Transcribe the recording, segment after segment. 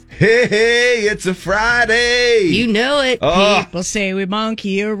Hey, it's a Friday. You know it. Oh, People say we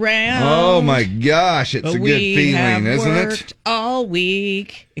monkey around. oh my gosh, it's but a good we feeling, have isn't worked it? all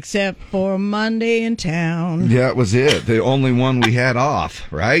week except for Monday in town. Yeah, it was it. The only one we had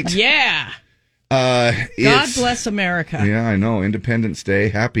off, right? Yeah. God God bless America. Yeah, I know. Independence Day.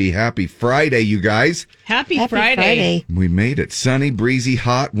 Happy Friday, you guys. Happy Friday. We made it. Sunny, breezy,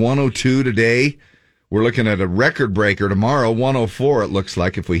 hot, 102 today. We're looking at a record breaker tomorrow, 104 it looks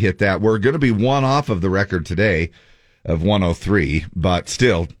like if we hit that. We're going to be one off of the record today of 103, but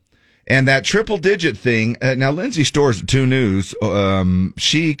still. And that triple-digit thing, now Lindsay Storrs at 2 News,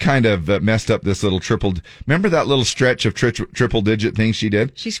 she kind of messed up this little remember that little stretch of triple-digit thing she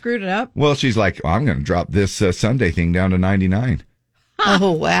did? She screwed it up? Well, she's like, I'm going to drop this Sunday thing down to 99.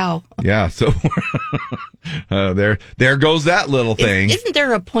 Oh, wow. Yeah, so there goes that little thing. Isn't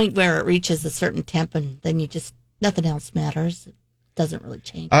there a point where it reaches a certain temp and then nothing else matters? It doesn't really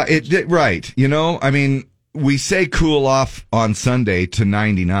change. Right. You know, I mean, we say cool off on Sunday to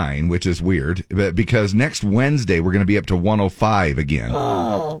 99, which is weird, because next Wednesday we're going to be up to 105 again.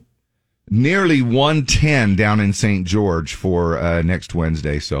 Oh. Nearly 110 down in St. George for next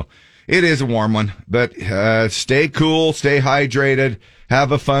Wednesday, so it is a warm one, but stay cool, stay hydrated,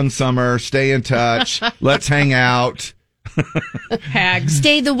 have a fun summer, stay in touch, let's hang out. Hags.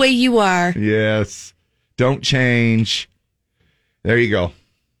 Stay the way you are. Yes. Don't change. There you go.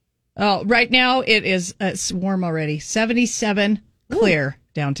 Oh, right now it's warm already. 77, clear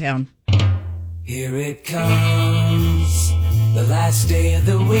downtown. Here it comes, the last day of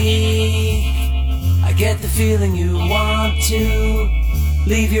the week. I get the feeling you want to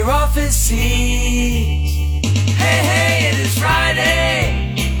leave your office seat. Hey, it is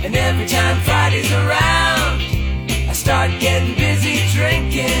Friday, and every time Friday's around, I start getting busy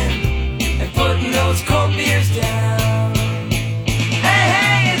drinking and putting those cold beers down.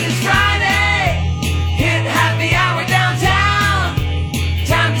 Hey, it is Friday, hit happy hour downtown.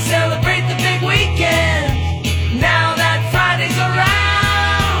 Time to celebrate the big weekend, now that Friday's around.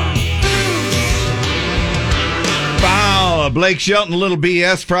 Wow, Blake Shelton, a little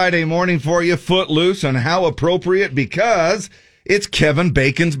BS Friday morning for you, Footloose, and how appropriate because it's Kevin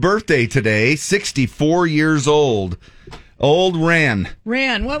Bacon's birthday today, 64 years old. Old Ren.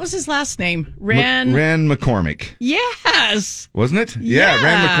 Ren, what was his last name? Ren McCormick. Yes. Wasn't it? Yeah.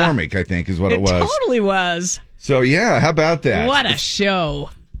 Ren McCormick, I think, is what it was. It totally was. So, yeah, how about that? What a show.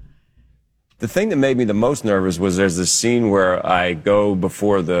 The thing that made me the most nervous was there's this scene where I go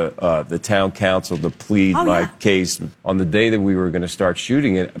before the town council to plead my case. On the day that we were going to start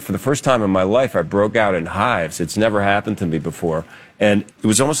shooting it, for the first time in my life, I broke out in hives. It's never happened to me before. And it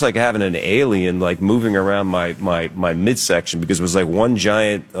was almost like having an alien, like, moving around my midsection, because it was like one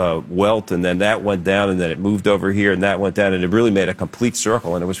giant welt, and then that went down, and then it moved over here, and that went down, and it really made a complete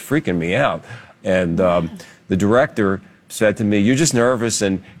circle, and it was freaking me out. And the director said to me, "You're just nervous,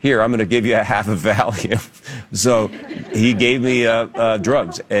 and here, I'm going to give you a half a Valium." So he gave me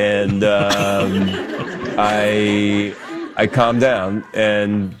drugs, and I calmed down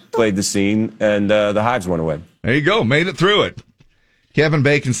and played the scene, and the hives went away. There you go. Made it through it. Kevin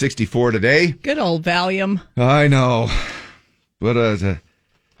Bacon, 64 today. Good old Valium. I know. But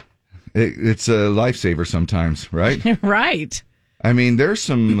it's a lifesaver sometimes, right? Right. I mean, there's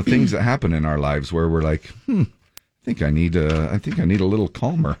some things that happen in our lives where we're like, I think I need a little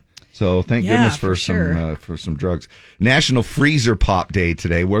calmer. So thank goodness for some drugs. National Freezer Pop Day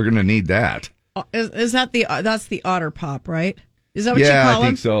today. We're going to need that. Is that that's the Otter Pop, right? Is that what you call them? Yeah, I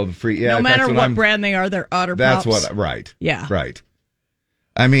think so. No matter what brand they are, they're Otter Pops. That's right. Yeah. Right.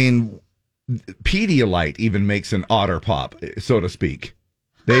 I mean, Pedialyte even makes an Otter Pop, so to speak.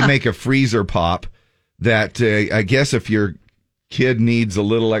 They make a freezer pop that I guess if your kid needs a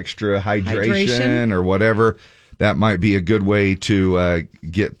little extra hydration or whatever, that might be a good way to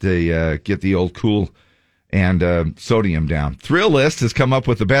get the old cool and sodium down. Thrill List has come up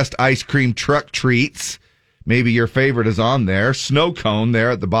with the best ice cream truck treats. Maybe your favorite is on there. Snow cone there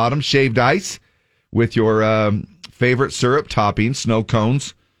at the bottom, shaved ice with your favorite syrup topping, snow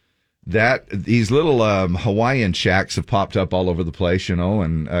cones. These little Hawaiian shacks have popped up all over the place,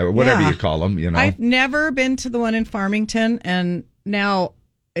 and whatever you call them, I've never been to the one in Farmington, and now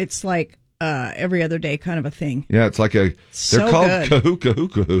it's like every other day kind of a thing. Yeah, it's like they're called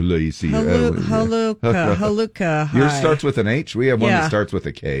Kahuka, you see. Haluka. Yours starts with an H. We have one that starts with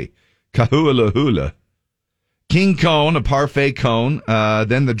a K. Kahula Hula. King Cone, a parfait cone.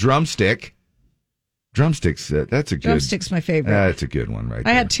 Then the drumstick. Drumsticks, that's a good... Drumstick's my favorite. That's a good one right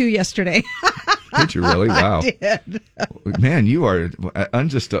there. I had 2 yesterday. Did you really? Wow. I did. Man, you are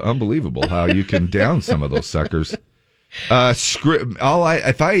just unbelievable how you can down some of those suckers.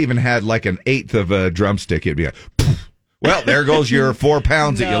 If I even had like an eighth of a drumstick, it'd be like, well, there goes your 4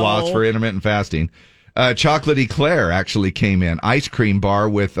 pounds that you lost for intermittent fasting. Chocolate Eclair actually came in. Ice cream bar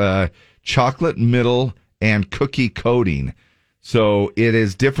with chocolate middle and cookie coating. So it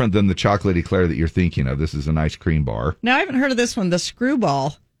is different than the chocolate eclair that you're thinking of. This is an ice cream bar. Now, I haven't heard of this one, the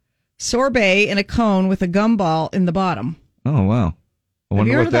Screwball. Sorbet in a cone with a gumball in the bottom. Oh, wow. I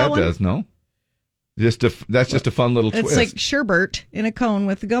wonder what that does. No? That's just a fun little twist. It's like sherbet in a cone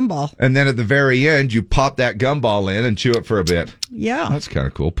with a gumball. And then at the very end, you pop that gumball in and chew it for a bit. Yeah. That's kind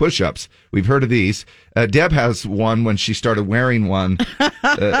of cool. Push-ups. We've heard of these. Deb has one when she started wearing one.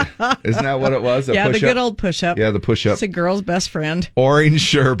 Isn't that what it was? Yeah, the good old push-up. Yeah, the push-up. It's a girl's best friend. Orange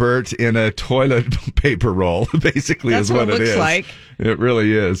sherbet in a toilet paper roll, basically. That's is what it looks is. like. It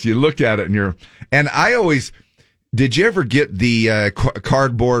really is. You look at it and I always, did you ever get the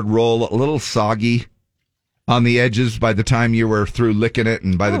cardboard roll a little soggy on the edges by the time you were through licking it,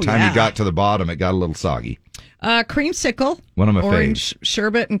 and by the time you got to the bottom, it got a little soggy? Creamsicle. One of my orange faves.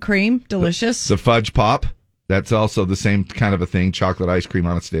 Sherbet and cream. Delicious. The fudge pop. That's also the same kind of a thing. Chocolate ice cream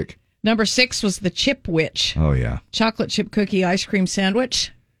on a stick. Number 6 was the Chip Witch. Oh, yeah. Chocolate chip cookie ice cream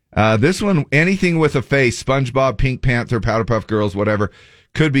sandwich. This one, anything with a face, SpongeBob, Pink Panther, Powder Puff Girls, whatever.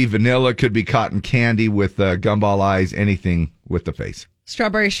 Could be vanilla, could be cotton candy with gumball eyes, anything with the face.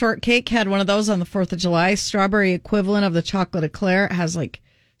 Strawberry Shortcake had one of those on the 4th of July. Strawberry equivalent of the chocolate eclair. It has like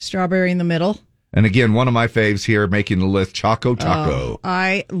strawberry in the middle. And again, one of my faves here making the list, Choco Taco. Oh,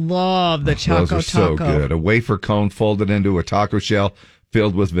 I love the Choco Those are so Taco. good. A wafer cone folded into a taco shell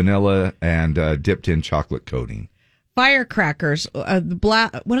filled with vanilla and dipped in chocolate coating. Firecrackers. What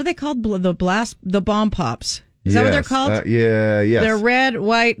are they called? The Bomb Pops. Is that what they're called? Yes. They're red,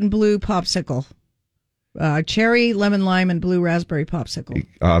 white, and blue popsicle. Cherry, lemon, lime, and blue raspberry popsicle.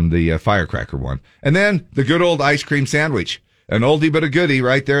 On the firecracker one. And then the good old ice cream sandwich. An oldie but a goodie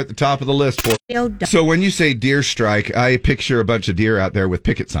right there at the top of the list. So when you say deer strike, I picture a bunch of deer out there with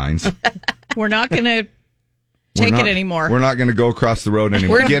picket signs. We're not going to take it anymore. We're not going to go across the road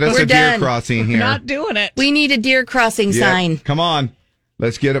anymore. Get us a deer crossing here. We're not doing it. We need a deer crossing sign. Come on.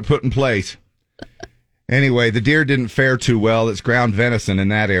 Let's get it put in place. Anyway, the deer didn't fare too well. It's ground venison in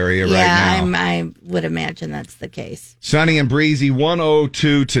that area right now. Yeah, I would imagine that's the case. Sunny and breezy,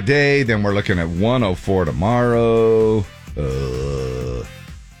 102 today. Then we're looking at 104 tomorrow.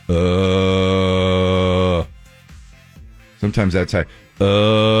 Sometimes that's high.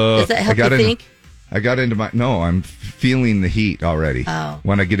 Does that help you think? I got into my... No, I'm feeling the heat already. Oh.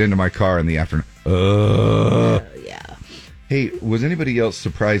 When I get into my car in the afternoon. Yeah. Hey, was anybody else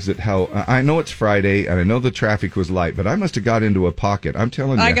surprised at how... I know it's Friday, and I know the traffic was light, but I must have got into a pocket. I'm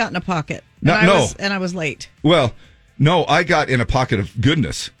telling you. I got in a pocket. No. And I was late. Well, no, I got in a pocket of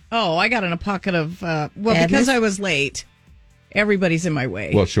goodness. Oh, I got in a pocket of... because I was late, everybody's in my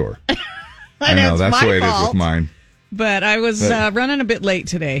way. Well, sure. I know, that's the way it is with mine. But I was running a bit late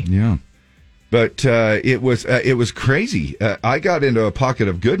today. Yeah. But it was crazy. I got into a pocket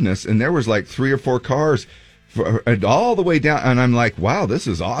of goodness, and there was like 3 or 4 cars all the way down, and I'm like, wow, this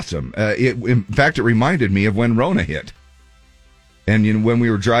is awesome. In fact, it reminded me of when Rona hit. And when we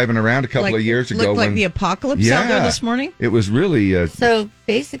were driving around a couple of years ago. Looked like the apocalypse out there this morning? It was really... so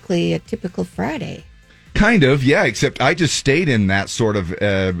basically a typical Friday. Kind of, yeah, except I just stayed in that sort of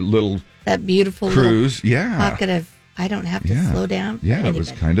little... That beautiful cruise, pocket of, I don't have to slow down. Yeah, it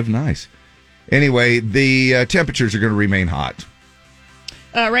was kind of nice. Anyway, the temperatures are going to remain hot.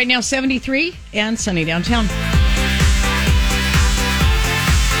 Right now, 73 and sunny downtown.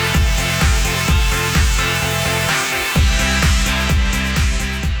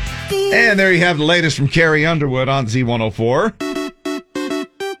 And there you have the latest from Carrie Underwood on Z104.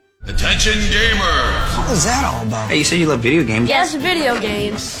 Attention gamers! What was that all about? Hey, you said you love video games. Yes, video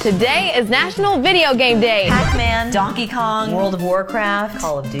games. Today is National Video Game Day. Pac-Man, Donkey Kong, World of Warcraft,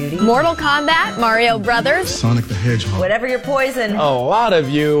 Call of Duty, Mortal Kombat, Mario Brothers, Sonic the Hedgehog. whatever your poison. A lot of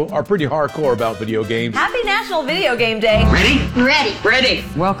you are pretty hardcore about video games. Happy National Video Game Day. Ready? Ready. Ready.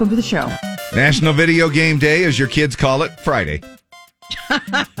 Welcome to the show. National Video Game Day, as your kids call it, Friday.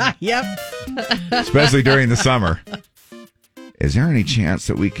 Yep. Especially during the summer. Is there any chance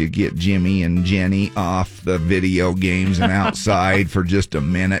that we could get Jimmy and Jenny off the video games and outside for just a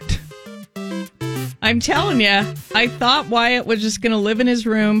minute? I'm telling you, I thought Wyatt was just going to live in his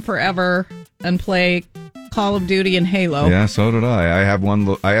room forever and play Call of Duty and Halo. Yeah, so did I. I had one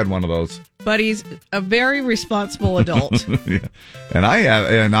of those. But he's a very responsible adult. Yeah. And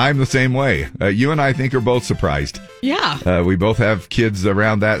I'm the same way. You and I think are both surprised. Yeah. We both have kids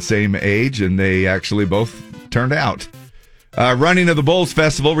around that same age, and they actually both turned out. Running of the Bulls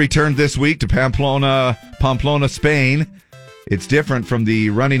Festival returned this week to Pamplona, Spain. It's different from the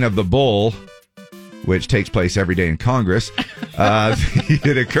Running of the Bull, which takes place every day in Congress.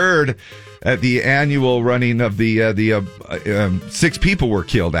 It occurred at the annual running of the 6 people were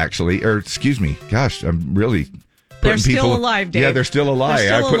killed, actually. Or, excuse me. Gosh, I'm really... They're still alive, Dave. Yeah, they're still alive.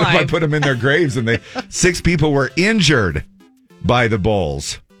 They're still I put them in their graves, and 6 people were injured by the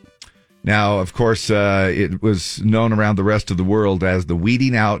bulls. Now, of course, it was known around the rest of the world as the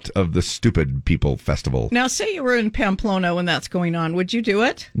Weeding Out of the Stupid People Festival. Now, say you were in Pamplona when that's going on. Would you do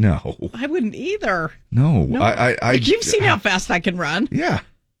it? No. I wouldn't either. No. You've seen how fast I can run. Yeah.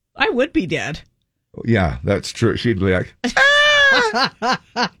 I would be dead. Yeah, that's true. She'd be like...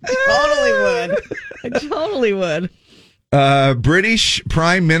 I totally would. British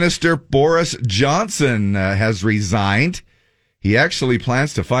Prime Minister Boris Johnson has resigned. He actually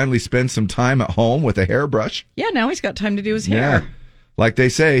plans to finally spend some time at home with a hairbrush. Yeah, now he's got time to do his hair. Like they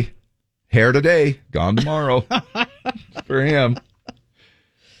say, hair today, gone tomorrow for him.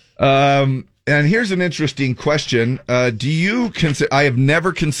 And here's an interesting question. Do you consider... I have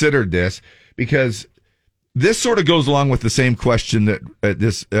never considered this because this sort of goes along with the same question that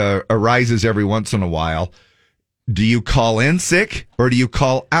this arises every once in a while. Do you call in sick or do you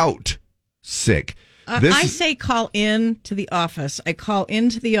call out sick? I say call in to the office. I call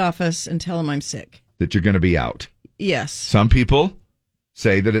into the office and tell them I'm sick. That you're going to be out. Yes. Some people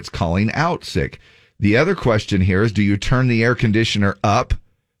say that it's calling out sick. The other question here is, do you turn the air conditioner up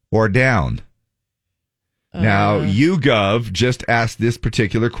or down? Now, YouGov just asked this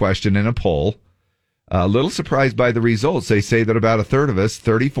particular question in a poll. A little surprised by the results. They say that about a third of us,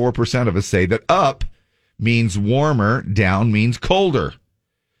 34% of us, say that up means warmer, down means colder.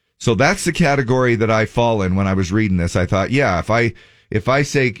 So that's the category that I fall in when I was reading this. I thought, yeah, if I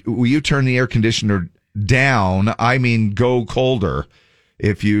say, will you turn the air conditioner down, I mean go colder.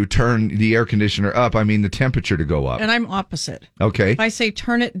 If you turn the air conditioner up, I mean the temperature to go up. And I'm opposite. Okay. If I say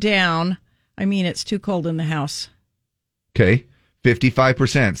turn it down, I mean it's too cold in the house. Okay.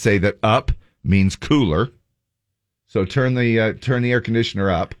 55% say that up means cooler. So turn the air conditioner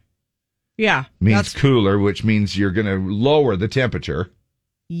up. Yeah. Means cooler, which means you're going to lower the temperature.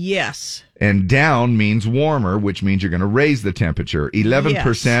 Yes. And down means warmer, which means you're going to raise the temperature.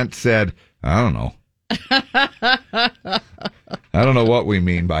 11% said, I don't know. I don't know what we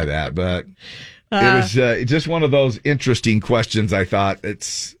mean by that, but it was just one of those interesting questions. I thought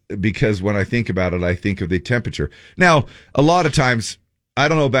it's because when I think about it, I think of the temperature. Now, a lot of times, I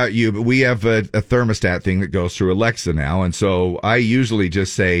don't know about you, but we have a thermostat thing that goes through Alexa now. And so I usually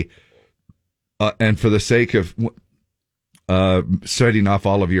just say, and for the sake of setting off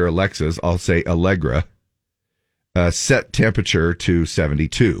all of your Alexas, I'll say Allegra, set temperature to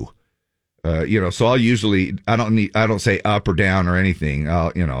 72. So I'll usually, I don't say up or down or anything.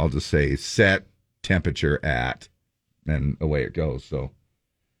 I'll just say set temperature at, and away it goes. So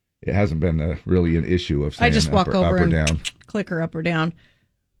it hasn't been really an issue of saying I just walk over up or and down. Click her up or down.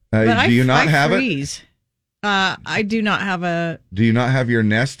 Do you not have it? I do not have a. Do you not have your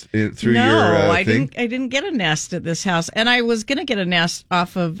Nest through no, your I thing? didn't get a Nest at this house, and I was going to get a Nest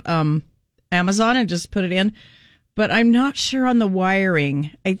off of Amazon and just put it in, but I'm not sure on the wiring.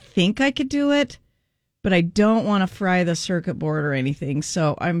 I think I could do it, but I don't want to fry the circuit board or anything.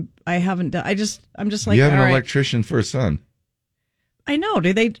 So I haven't done. I'm just like, you have an all right. electrician for a son. I know.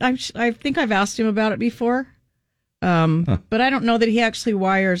 Do they? I think I've asked him about it before, but I don't know that he actually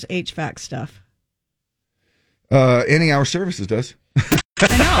wires HVAC stuff. Any Hour Services does.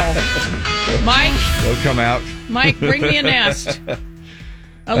 I know. Mike. They'll come out. Mike, bring me a Nest.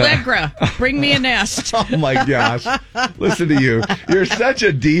 Allegra, bring me a Nest. Oh my gosh. Listen to you. You're such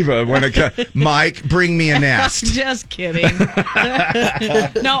a diva when it comes. Mike, bring me a Nest. Just kidding.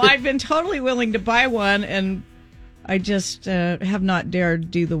 No, I've been totally willing to buy one, and I just have not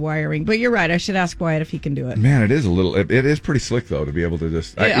dared do the wiring. But you're right. I should ask Wyatt if he can do it. Man, it is pretty slick though to be able to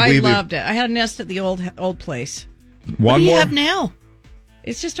just. I loved it. I had a Nest at the old place. What do you have now?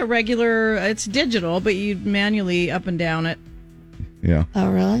 It's just a regular. It's digital, but you manually up and down it. Yeah. Oh,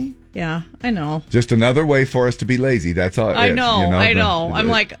 really? Yeah, I know. Just another way for us to be lazy. That's all. I know. I'm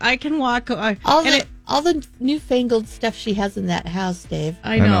like, I can walk. All the newfangled stuff she has in that house, Dave.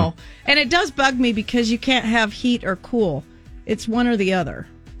 I know. And it does bug me because you can't have heat or cool. It's one or the other.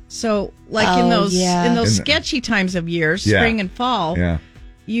 So, like in those sketchy times of years, spring and fall,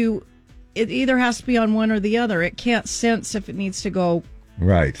 it either has to be on one or the other. It can't sense if it needs to go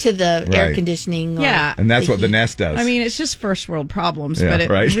to the air conditioning. And that's what the Nest does. I mean, it's just first world problems, but it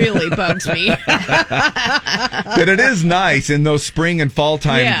really bugs me. But it is nice in those spring and fall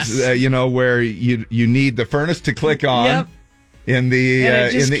times, where you need the furnace to click on. Yep. in the And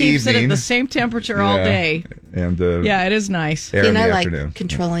it just in the keeps evening. it at the same temperature all Yeah. day. And Yeah, it is nice. air in And the I like afternoon.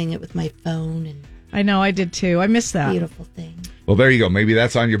 controlling it with my phone and I know, I did too. I miss that. beautiful thing. Well, there you go. Maybe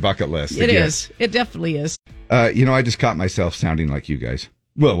that's on your bucket list. It again. is. It definitely is. I just caught myself sounding like you guys.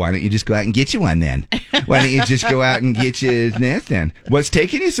 Well, why don't you just go out and get you one then? Why don't you just go out and get you this then? What's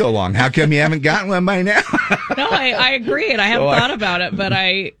taking you so long? How come you haven't gotten one by now? No, I agree, and I have So thought about it, but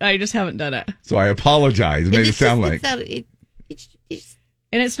I just haven't done it. So I apologize. It made it sound like.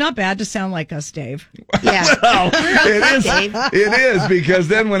 And it's not bad to sound like us, Dave. Yeah. Well, it is. Dave. It is because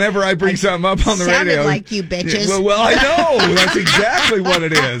then whenever I bring something up on the sounded radio, like you bitches. Well, I know that's exactly what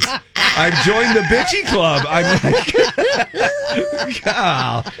it is. I've joined the bitchy club. I'm like,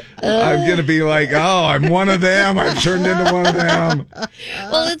 God, I'm gonna be like, oh, I'm one of them. I've turned into one of them.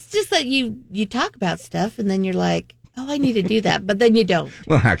 Well, it's just that you talk about stuff and then you're like, oh, I need to do that, but then you don't.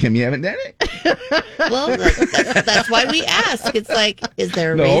 Well, how come you haven't done it? Well, that's why we ask. It's like, is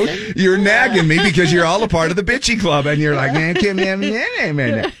there a No, reason? you're nagging me because you're all a part of the bitchy club, and you're like, man, can you haven't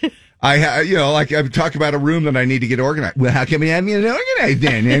done it? Like I talk about a room that I need to get organized. Well, how come you haven't get organized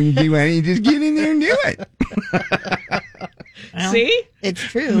then? And why don't you just get in there and do it? Well, See? it's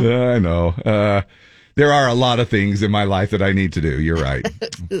true. I know. There are a lot of things in my life that I need to do. You're right.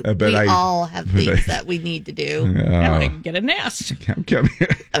 But we all have things that we need to do. Now I can get a nest.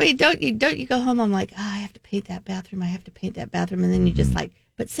 I mean, don't you go home? I'm like, oh, I have to paint that bathroom. I have to paint that bathroom, and then you just like,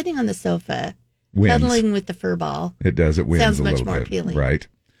 but sitting on the sofa, Wins. cuddling with the fur ball. It does. It wins Sounds a much little more bit. appealing. Right.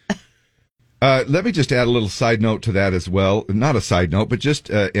 Let me just add a little side note to that as well. Not a side note, but just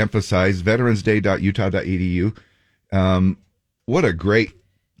emphasize veteransday.utah.edu. What a great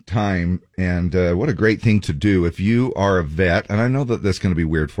time and what a great thing to do if you are a vet. And I know that that's going to be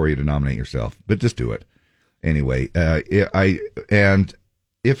weird for you to nominate yourself, but just do it anyway. And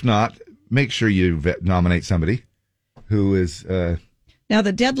if not, make sure you nominate somebody who is. Now,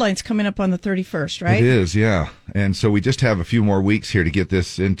 the deadline's coming up on the 31st, right? It is, yeah. And so we just have a few more weeks here to get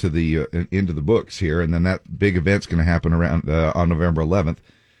this into the books here, and then that big event's going to happen around on November 11th,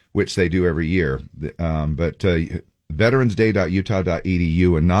 which they do every year. But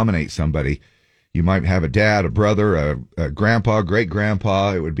veteransday.utah.edu and nominate somebody. You might have a dad, a brother, a grandpa,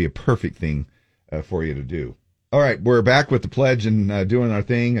 great-grandpa. It would be a perfect thing for you to do. All right, we're back with the pledge and doing our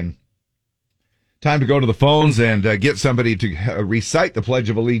thing, and time to go to the phones and get somebody to recite the Pledge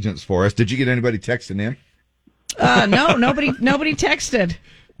of Allegiance for us. Did you get anybody texting in? No, nobody texted.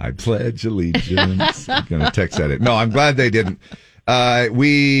 I pledge allegiance. I'm going to text that in. No, I'm glad they didn't.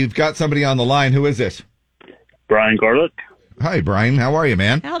 We've got somebody on the line. Who is this? Brian Garlick. Hi, Brian. How are you,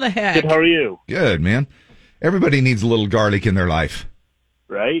 man? How the heck? Good, how are you? Good, man. Everybody needs a little garlic in their life.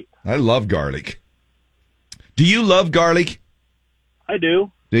 Right? I love garlic. Do you love garlic? I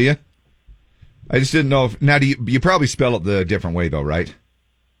do. Do you? I just didn't know if... Now, you probably spell it the different way, though, right?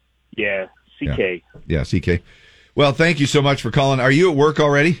 Yeah, CK. Yeah, CK. Well, thank you so much for calling. Are you at work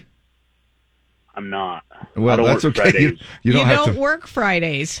already? I'm not. Well, I don't that's work okay. Fridays. You don't have to... work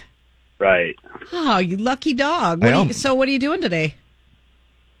Fridays. Right. Oh, you lucky dog. So what are you doing today?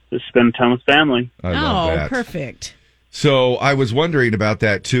 Just spend time with family. I love that. Perfect. So I was wondering about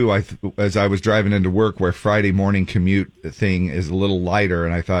that, too, as I was driving into work, where Friday morning commute thing is a little lighter,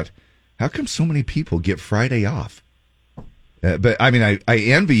 and I thought, how come so many people get Friday off? But, I mean, I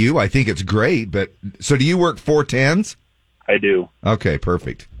envy you. I think it's great. But so do you work 410s? I do. Okay,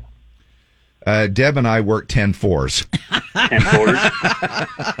 perfect. Deb and I work 10-4s.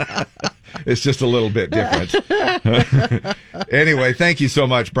 10-4s? It's just a little bit different. Anyway, thank you so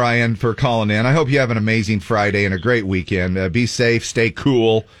much, Brian, for calling in. I hope you have an amazing Friday and a great weekend. Be safe, stay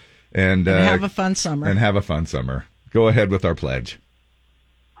cool, and have a fun summer. And have a fun summer. Go ahead with our pledge.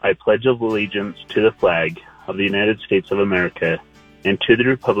 I pledge allegiance to the flag of the United States of America and to the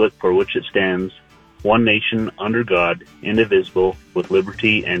republic for which it stands, one nation under God, indivisible, with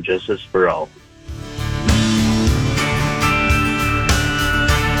liberty and justice for all.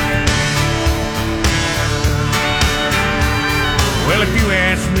 Well, if you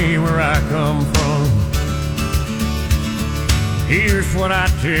ask me where I come from, here's what I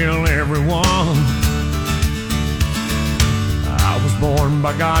tell everyone. I was born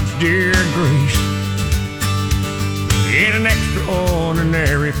by God's dear grace in an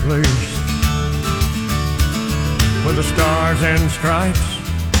extraordinary place where the stars and stripes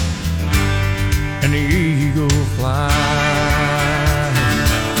and the eagle fly.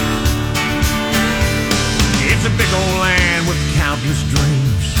 It's a big old land with countless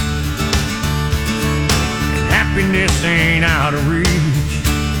dreams, and happiness ain't out of reach.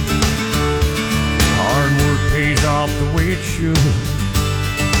 Hard work pays off the way it should.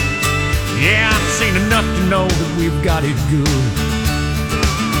 Yeah, I've seen enough to know that we've got it good.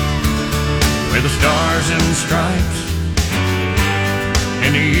 Where the stars and stripes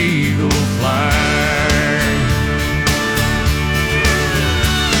and the eagle fly.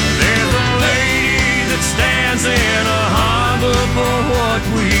 There's a lady that stands in a harbor for what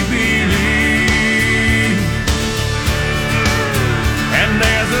we believe. And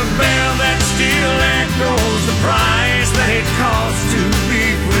there's a bell that still echoes the price that it costs to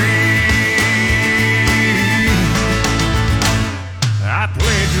be free. I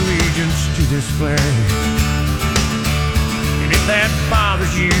pledge allegiance to this flag, and if that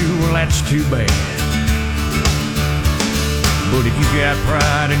bothers you, well, that's too bad. But if you got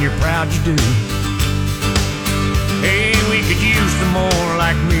pride and you're proud you do, hey, we could use some more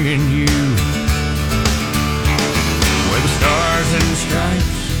like me and you. Where the stars and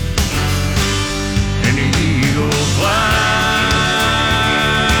stripes and the eagle fly.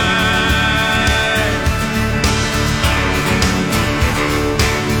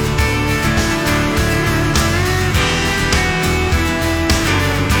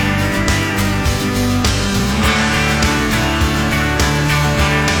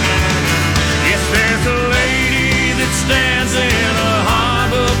 Yes, there's a lady that stands in a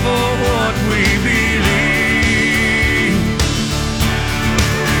harbor for what we believe.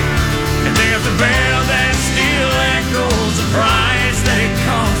 And there's a bell that still echoes the price that it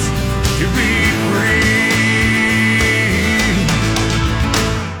costs to be free.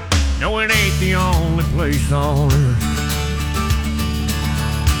 No, it ain't the only place on earth,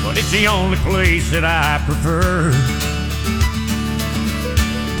 but it's the only place that I prefer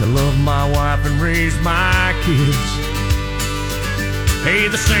to love my wife and raise my kids, hey,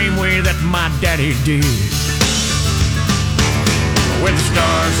 the same way that my daddy did. With the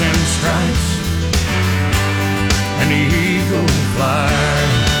stars and stripes and the eagle fly.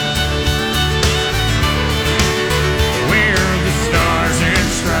 Where the stars and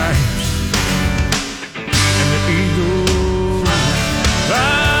stripes and the eagle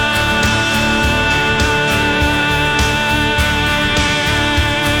fly.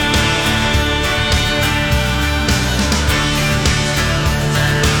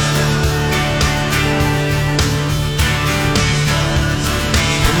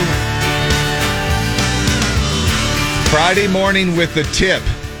 Friday morning with the tip.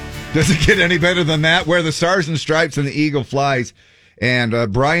 Does it get any better than that? Where the stars and stripes and the eagle flies.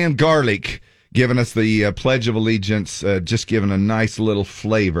 And Brian Garlick giving us the Pledge of Allegiance, just giving a nice little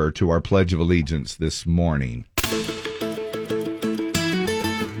flavor to our Pledge of Allegiance this morning.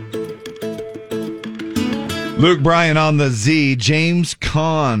 Luke Bryan on the Z. James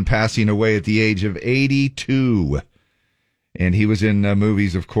Caan passing away at the age of 82. And he was in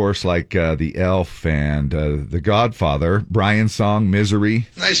movies, of course, like The Elf and The Godfather. Brian's song, Misery.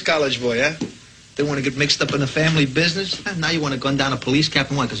 Nice college boy, huh? They want to get mixed up in the family business? Huh? Now you want to gun down a police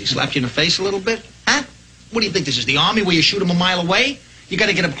captain, why, because he slapped you in the face a little bit? Huh? What do you think, this is the Army where you shoot him a mile away? You got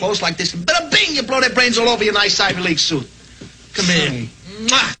to get up close like this, and bada bing, you blow their brains all over your nice Ivy League suit. Come here.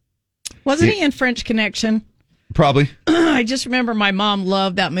 Mwah. Wasn't he in French Connection? Probably. I just remember my mom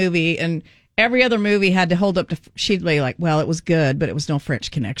loved that movie, and every other movie had to hold up to. She'd be like, "Well, it was good, but it was no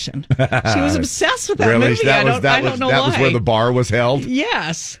French Connection." She was obsessed with that really? movie. That I don't know that why. was where the bar was held.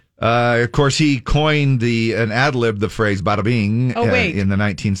 Yes. Of course, he coined an ad-lib the phrase "bada bing" Oh, wait. in the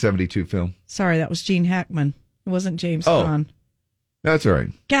 1972 film. Sorry, that was Gene Hackman. It wasn't James Caan. That's all right.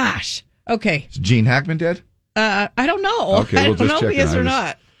 Gosh. Okay. Is Gene Hackman dead? I don't know. Okay, I we'll don't just know if check he is it. or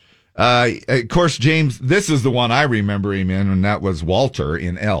not. Of course, James, this is the one I remember him in, and that was Walter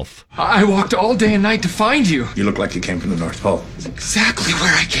in Elf. I walked all day and night to find you. You look like you came from the North Pole. That's exactly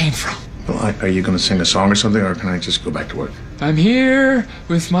where I came from. Well, are you going to sing a song or something, or can I just go back to work? I'm here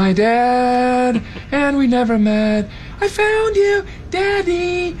with my dad, and we never met. I found you,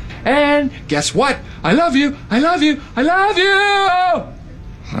 Daddy. And guess what? I love you. I love you. I love you.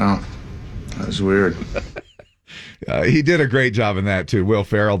 Wow, that was weird. He did a great job in that, too. Will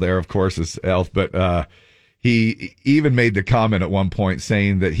Ferrell there, of course, is Elf, but he even made the comment at one point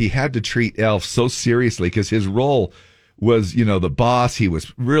saying that he had to treat Elf so seriously because his role was, the boss. He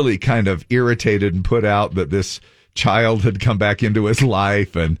was really kind of irritated and put out that this child had come back into his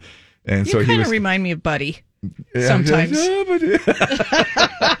life, and so he was. Remind me of Buddy sometimes.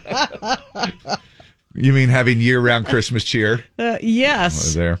 You mean having year-round Christmas cheer?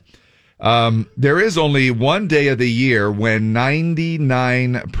 Yes. There. There is only one day of the year when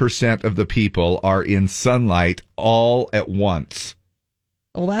 99% of the people are in sunlight all at once.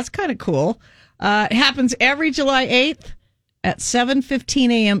 Well, that's kind of cool. It happens every July 8th at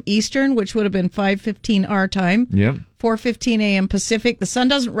 7:15 a.m. Eastern, which would have been 5:15 our time. Yep. 4:15 a.m. Pacific. The sun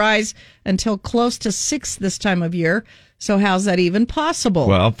doesn't rise until close to 6 this time of year. So how's that even possible?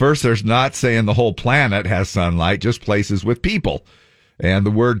 Well, first, there's not saying the whole planet has sunlight, just places with people. And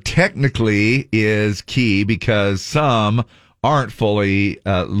the word technically is key because some aren't fully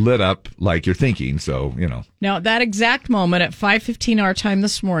lit up like you're thinking. So, Now, at that exact moment at 5:15 our time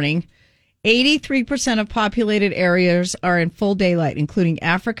this morning, 83% of populated areas are in full daylight, including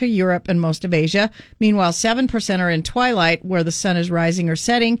Africa, Europe, and most of Asia. Meanwhile, 7% are in twilight, where the sun is rising or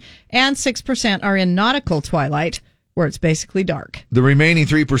setting, and 6% are in nautical twilight, where it's basically dark. The remaining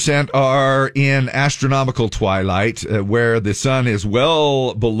 3% are in astronomical twilight, where the sun is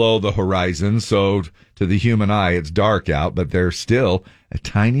well below the horizon. So to the human eye, it's dark out, but there's still a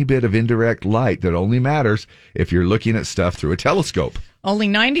tiny bit of indirect light that only matters if you're looking at stuff through a telescope. Only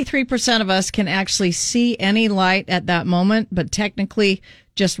 93% of us can actually see any light at that moment, but technically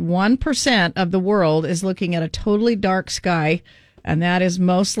just 1% of the world is looking at a totally dark sky, and that is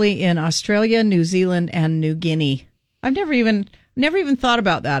mostly in Australia, New Zealand, and New Guinea. I've never even thought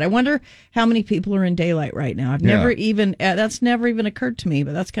about that. I wonder how many people are in daylight right now. That's never even occurred to me,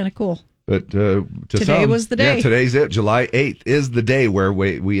 but that's kind of cool. But today was the day. Yeah, today's it. July 8th is the day where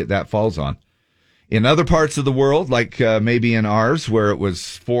we that falls on. In other parts of the world, like maybe in ours, where it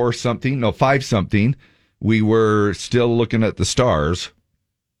was 5-something, we were still looking at the stars.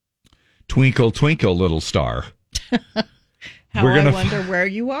 Twinkle, twinkle, little star. I wonder where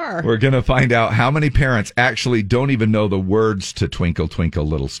you are. We're going to find out how many parents actually don't even know the words to Twinkle, Twinkle,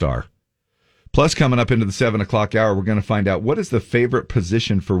 Little Star. Plus, coming up into the 7 o'clock hour, we're going to find out what is the favorite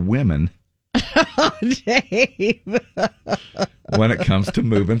position for women Dave. when it comes to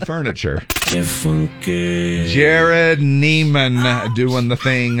moving furniture. Jared Neiman doing the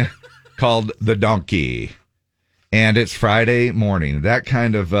thing called The Donkey. And it's Friday morning. That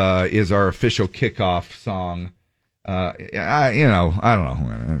kind of is our official kickoff song. I don't know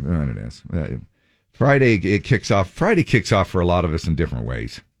when it is. Friday kicks off for a lot of us in different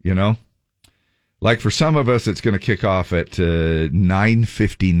ways, Like for some of us, it's going to kick off at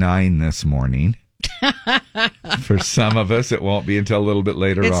 9:59 this morning. For some of us, it won't be until a little bit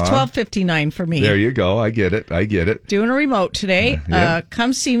later on. It's 12:59 for me. There you go. I get it. Doing a remote today. Yeah.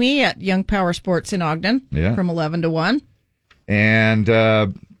 Come see me at Young Power Sports in Ogden from 11 to 1. And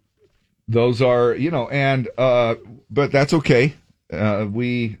those are, but that's okay.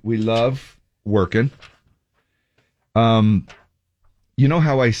 We love working. You know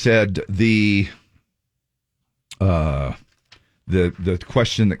how I said the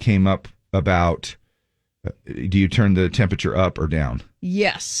question that came up about do you turn the temperature up or down?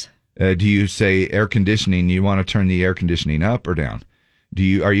 Yes. Do you say air conditioning? You want to turn the air conditioning up or down?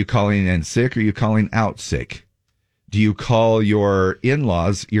 Are you calling in sick or are you calling out sick? Do you call your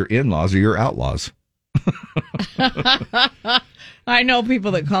in-laws or your outlaws? I know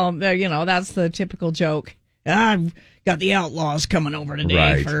people that call them, that's the typical joke. I've got the outlaws coming over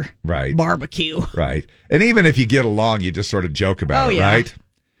today for barbecue. Right. And even if you get along, you just sort of joke about it, right?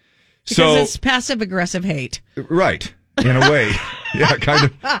 Because it's passive-aggressive hate. Right. In a way. Yeah, kind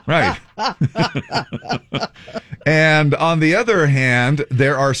of. Right. And on the other hand,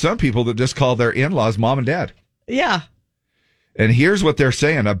 there are some people that just call their in-laws mom and dad. Yeah. And here's what they're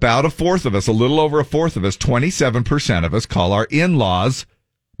saying. About a fourth of us, a little over a fourth of us, 27% of us call our in-laws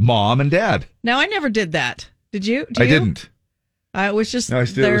mom and dad. Now, I never did that. Did you? I didn't. It was just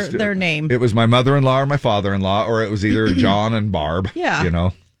their name. It was my mother-in-law or my father-in-law, or it was either John and Barb. Yeah.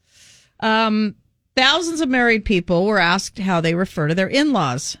 Thousands of married people were asked how they refer to their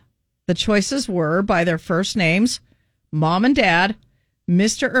in-laws. The choices were by their first names, mom and dad,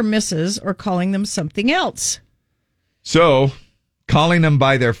 Mr. or Mrs., or calling them something else. So, calling them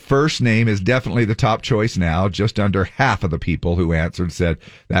by their first name is definitely the top choice now. Just under half of the people who answered said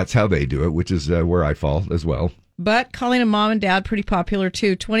that's how they do it, which is where I fall as well. But calling them mom and dad, pretty popular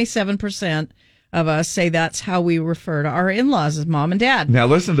too. 27% of us say that's how we refer to our in-laws, as mom and dad. Now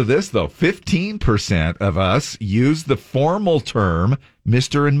listen to this, though. 15% of us use the formal term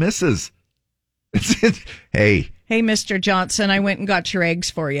Mr. and Mrs. Hey, Mr. Johnson, I went and got your eggs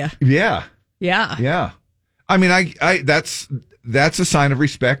for you. Yeah. Yeah. I mean, I that's a sign of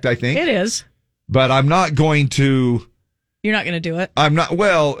respect, I think. It is. But I'm not going to... You're not going to do it? I'm not,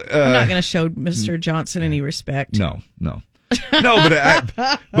 well... I'm not going to show Mr. Johnson any respect. No.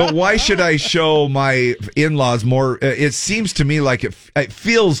 But why should I show my in-laws more? It seems to me like it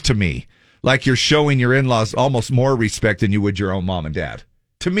feels to me like you're showing your in-laws almost more respect than you would your own mom and dad.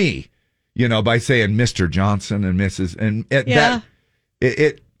 To me, by saying Mr. Johnson and Mrs. And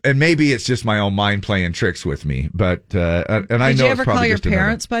and maybe it's just my own mind playing tricks with me. But I know. Did you ever call your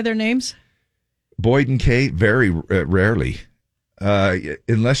parents by their names? Boyd and Kate, very rarely.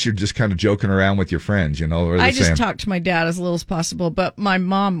 Unless you're just kind of joking around with your friends, you know. Or I just talk to my dad as little as possible, but my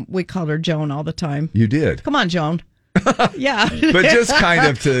mom, we called her Joan all the time. You did? Come on, Joan. Yeah. But just kind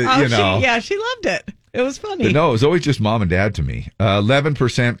of to, you know. She loved it. It was funny. But no, it was always just mom and dad to me.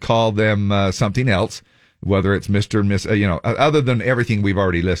 11% call them something else, whether it's Mr. and Miss, other than everything we've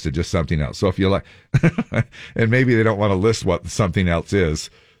already listed, just something else. So if you like, and maybe they don't want to list what something else is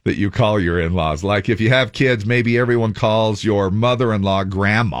that you call your in-laws. Like if you have kids, maybe everyone calls your mother-in-law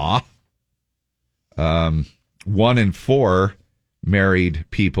grandma. 1 in 4 married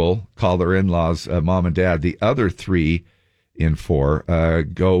people call their in-laws mom and dad. The other 3 in 4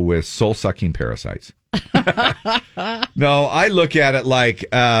 go with soul-sucking parasites. No, I look at it like,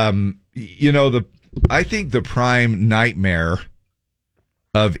 I think the prime nightmare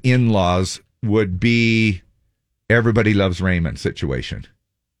of in-laws would be Everybody Loves Raymond situation.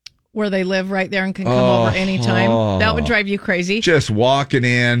 Where they live right there and can come over anytime. That would drive you crazy. Just walking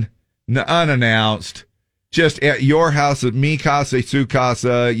in, unannounced, just at your house, at mi casa, su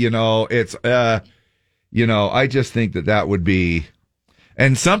casa, it's, I just think that would be,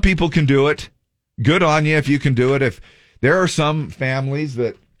 and some people can do it. Good on you if you can do it. If there are some families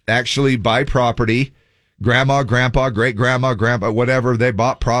that actually buy property, grandma, grandpa, great grandma, grandpa, whatever, they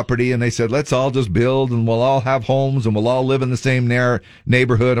bought property and they said, let's all just build and we'll all have homes and we'll all live in the same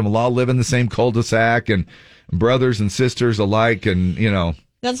neighborhood and we'll all live in the same cul-de-sac and brothers and sisters alike. And,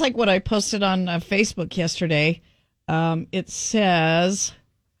 that's like what I posted on Facebook yesterday. It says,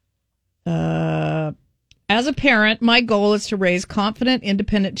 as a parent, my goal is to raise confident,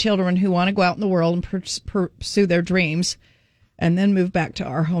 independent children who want to go out in the world and pursue their dreams. And then move back to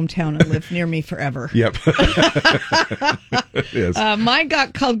our hometown and live near me forever. Yep. Yes. Mine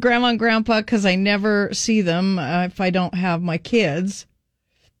got called Grandma and Grandpa because I never see them if I don't have my kids.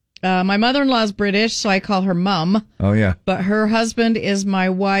 My mother-in-law is British, so I call her Mum. Oh, yeah. But her husband is my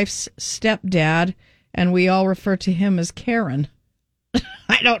wife's stepdad, and we all refer to him as Karen.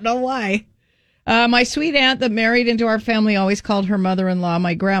 I don't know why. My sweet aunt that married into our family always called her mother-in-law,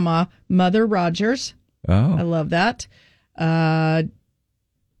 my grandma, Mother Rogers. Oh. I love that.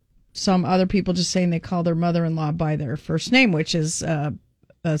 Some other people just saying they call their mother-in-law by their first name, which is a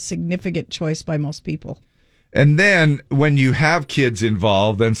significant choice by most people. And then when you have kids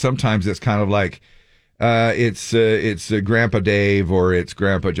involved, then sometimes it's kind of like it's Grandpa Dave or it's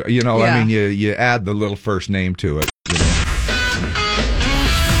Grandpa Joe. Yeah. I mean, you add the little first name to it.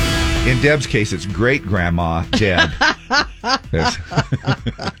 In Deb's case, it's Great Grandma Deb. It's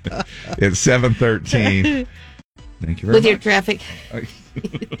 7:13. Thank you very much. With your traffic.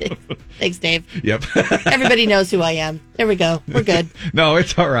 Thanks, Dave. Yep. Everybody knows who I am. There we go. We're good. No,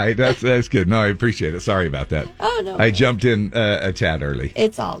 it's all right. That's good. No, I appreciate it. Sorry about that. Oh, no. I jumped in a tad early.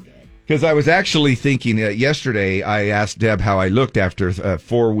 It's all good. Because I was actually thinking yesterday, I asked Deb how I looked after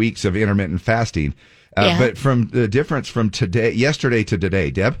 4 weeks of intermittent fasting. But from the difference from yesterday to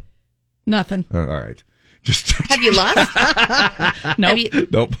today, Deb? Nothing. All right. Just Have you lost?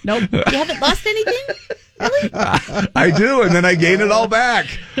 Nope. Nope. You haven't lost anything? Really? I do, and then I gain it all back.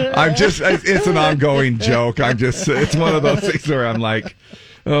 It's an ongoing joke. It's one of those things where I'm like,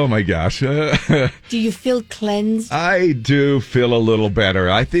 oh my gosh. Do you feel cleansed? I do feel a little better.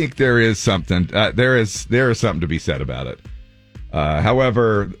 I think there is something, there is something to be said about it.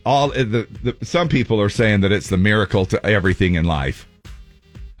 However, some people are saying that it's the miracle to everything in life.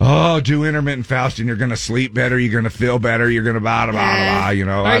 Oh, do intermittent fasting. You're going to sleep better. You're going to feel better. You're going to blah, blah, blah, blah.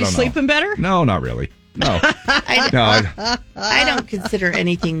 Are you sleeping better? No, not really. No. I don't consider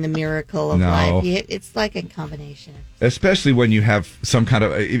anything the miracle of life. It's like a combination. Especially when you have some kind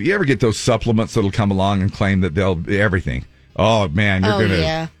of, if you ever get those supplements that'll come along and claim that they'll be everything. Oh man,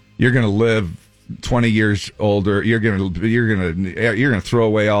 you're going to live 20 years older. You're going to throw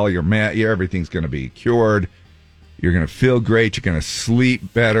away all your everything's going to be cured. You're going to feel great. You're going to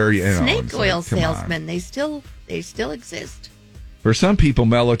sleep better. Snake oil salesmen, they still exist. For some people,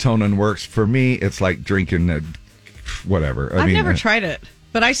 melatonin works. For me, it's like drinking whatever. I've never tried it,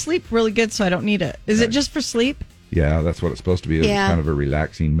 but I sleep really good, so I don't need it. Is it just for sleep? Yeah, that's what it's supposed to be. It's kind of a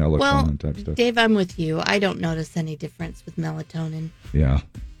relaxing melatonin type stuff. Dave, I'm with you. I don't notice any difference with melatonin. Yeah.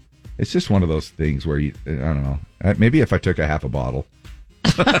 It's just one of those things where I don't know. Maybe if I took a half a bottle.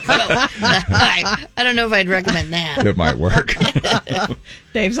 I don't know if I'd recommend that. It might work.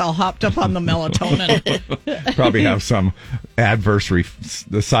 Dave's all hopped up on the melatonin. Probably have some adverse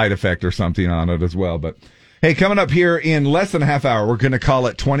the side effect or something on it as well. But hey, coming up here in less than a half hour, we're going to call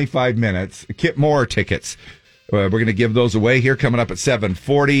it 25 minutes. Kip Moore tickets. We're going to give those away here coming up at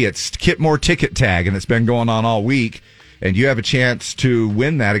 7:40. It's Kip Moore Ticket Tag, and it's been going on all week. And you have a chance to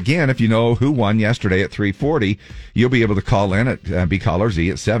win that again. If you know who won yesterday at 3:40, you'll be able to call in at Be Caller Z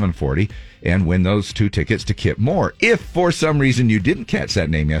at 7:40 and win those 2 tickets to Kip Moore. If for some reason you didn't catch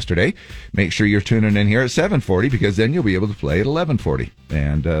that name yesterday, make sure you're tuning in here at 7:40 because then you'll be able to play at 11:40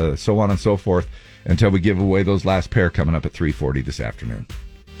 and so on and so forth until we give away those last pair coming up at 3:40 this afternoon.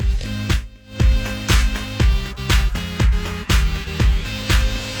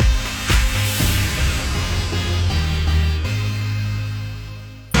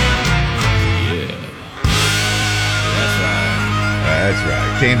 That's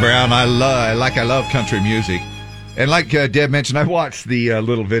right. Kane Brown, I love country music. And like Deb mentioned, I watched the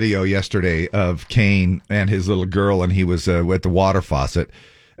little video yesterday of Kane and his little girl, and he was at the water faucet,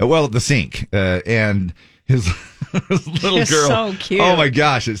 at the sink, and his, his little It's girl. so cute. Oh my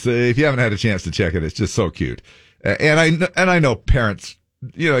gosh! It's if you haven't had a chance to check it, it's just so cute. And I know parents,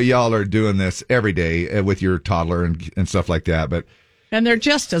 y'all are doing this every day with your toddler and stuff like that, but. And they're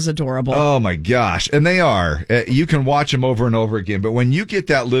just as adorable. Oh, my gosh. And they are. You can watch them over and over again. But when you get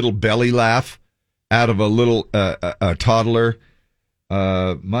that little belly laugh out of a little a toddler,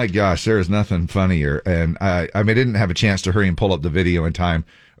 my gosh, there is nothing funnier. And I didn't have a chance to hurry and pull up the video in time,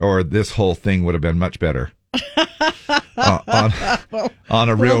 or this whole thing would have been much better. On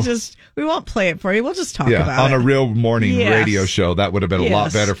a real... we won't play it for you. We'll just talk about it. On a real morning Yes. radio show, that would have been a lot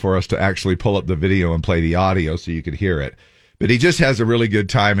Yes. better for us to actually pull up the video and play the audio so you could hear it. But he just has a really good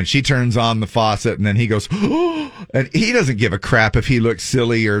time, and she turns on the faucet, and then he goes, and he doesn't give a crap if he looks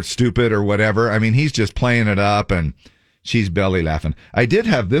silly or stupid or whatever. I mean, he's just playing it up, and she's belly laughing. I did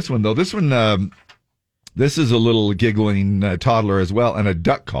have this one, though. This one, this is a little giggling toddler as well, and a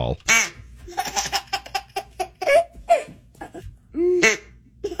duck call.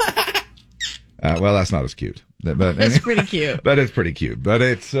 Well, that's not as cute. But It's pretty cute. But it's pretty cute. But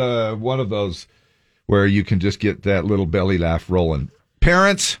it's one of those where you can just get that little belly laugh rolling.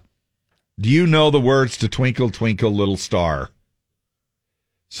 Parents, do you know the words to Twinkle, Twinkle, Little Star?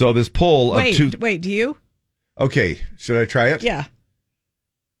 So this poll of two... Wait, do you? Okay, should I try it? Yeah.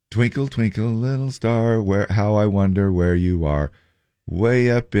 Twinkle, twinkle, little star, how I wonder where you are.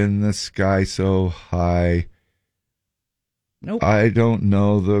 Way up in the sky so high. Nope. I don't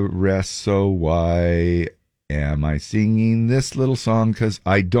know the rest, so why am I singing this little song? Because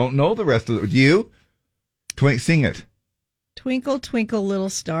I don't know the rest of it. Do you? Sing it. Twinkle, twinkle, little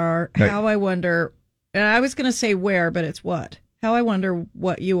star, Right. how I wonder. And I was going to say where, but it's what? How I wonder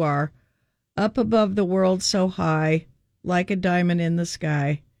what you are. Up above the world so high, like a diamond in the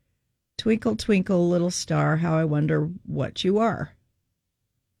sky. Twinkle, twinkle, little star, how I wonder what you are.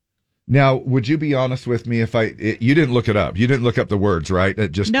 Now, would you be honest with me if you didn't look it up? You didn't look up the words, right?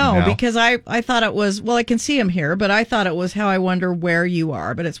 No, because I thought it was, well, I can see him here, but I thought it was how I wonder where you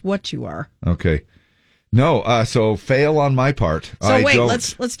are, but it's what you are. Okay. No, so fail on my part. So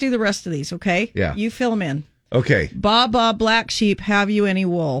let's do the rest of these, okay? Yeah. You fill them in. Okay. Ba, ba, black sheep, have you any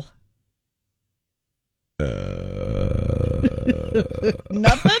wool?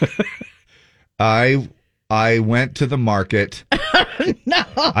 Nothing? I went to the market. No.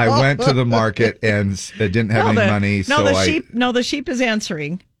 I went to the market and didn't have any money. The sheep is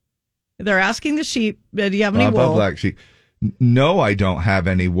answering. They're asking the sheep, do you have any wool? Black sheep. No, I don't have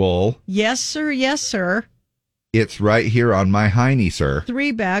any wool. Yes, sir. Yes, sir. It's right here on my hiney, sir.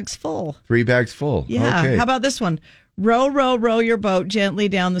 3 bags full. 3 bags full. Yeah. Okay. How about this one? Row, row, row your boat gently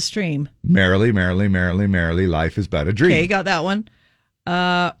down the stream. Merrily, merrily, merrily, merrily, life is but a dream. Okay, got that one.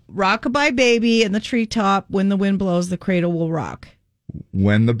 Rockabye baby in the treetop. When the wind blows, the cradle will rock.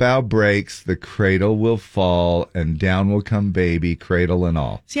 When the bough breaks, the cradle will fall, and down will come baby, cradle and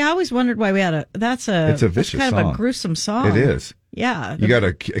all. See, I always wondered why we had It's a vicious kind song. of a gruesome song. It is. Yeah. You got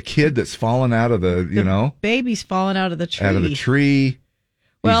a kid that's fallen out of the baby's falling out of the tree. Out of the tree.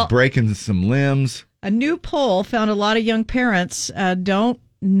 Well, he's breaking some limbs. A new poll found a lot of young parents don't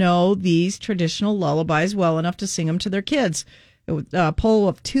know these traditional lullabies well enough to sing them to their kids. A poll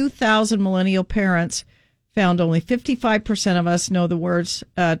of 2,000 millennial parents found only 55% of us know the words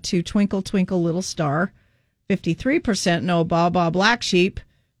to Twinkle, Twinkle, Little Star. 53% know Ba, Ba, Black Sheep.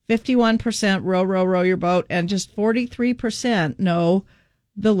 51% row, row, row your boat. And just 43% know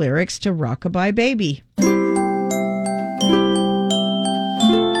the lyrics to Rockabye Baby.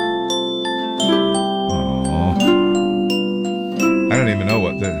 I don't even know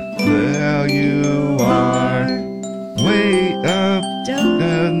what there you are, way up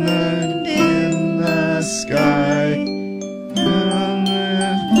in the sky.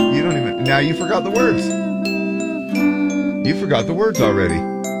 You don't even. Now you forgot the words. You forgot the words already.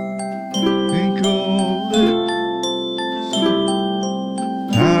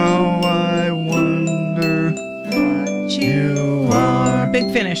 How I wonder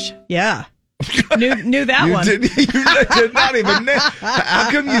finish. Yeah. Knew that You one. did not even know. How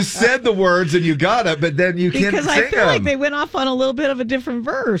come you said the words and you got it, but then you can't Because sing I feel like them? they went off on a little bit of a different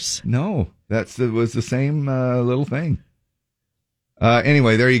verse. No, it was the same little thing.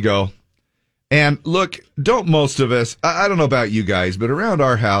 Anyway, there you go. And look, don't most of us, I don't know about you guys, but around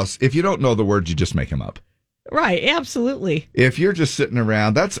our house, if you don't know the words, you just make them up. Right, absolutely. If you're just sitting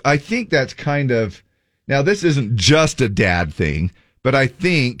around, I think that's kind of, now this isn't just a dad thing, but I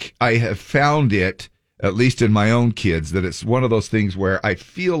think I have found it, at least in my own kids, that it's one of those things where I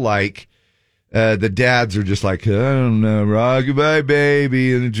feel like the dads are just like, I don't know, rockabye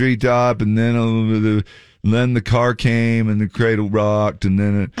baby in the treetop, and then the car came and the cradle rocked, and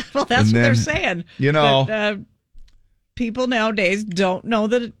then Well, that's what they're saying. You know, But, people nowadays don't know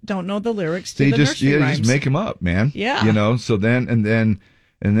the lyrics to the you nursery rhymes. just make them up, man. Yeah. You know, so then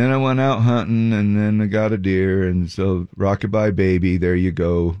I went out hunting, and then I got a deer, and so rockabye baby, there you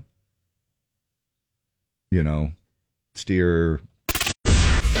go. You know, steer.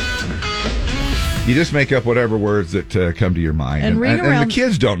 You just make up whatever words that come to your mind, And ring and around- the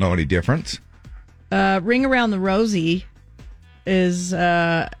kids don't know any difference. Ring Around the Rosie is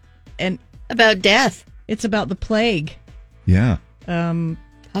and about death. It's about the plague. Yeah.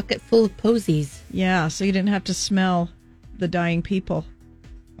 Pocket full of posies. Yeah, so you didn't have to smell the dying people.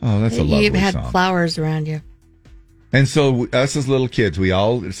 Oh, that's a lovely You had song. flowers around you. And so us as little kids, we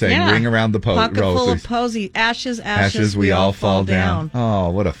all sang "Ring Around the Pocket full of Roses." posy. Ashes, Ashes, we all fall down. Oh,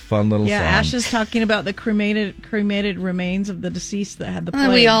 what a fun little Yeah, song. Ashes talking about the cremated remains of the deceased that had the plague.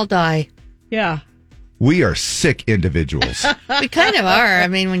 And we all die. Yeah. We are sick individuals. We kind of are. I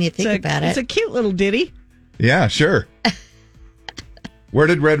mean, when you think about It's it. a cute little ditty. Yeah, sure. Where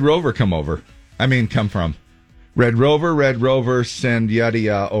did Red Rover come from? Red Rover, send yada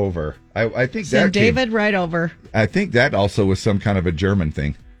yada over. I think Send that came- David right over. I think that also was some kind of a German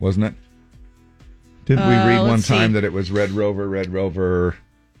thing, wasn't it? Didn't we read one let's time see. that it was Red Rover?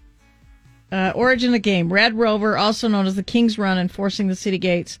 Origin of the game. Red Rover, also known as the King's Run, enforcing the city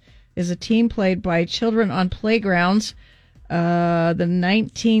gates, is a team played by children on playgrounds. The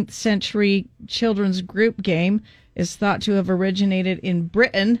 19th century children's group game is thought to have originated in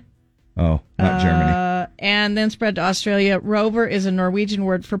Britain. Oh, not Germany. And then spread to Australia. Rover is a Norwegian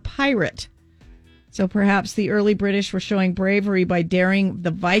word for pirate. So perhaps the early British were showing bravery by daring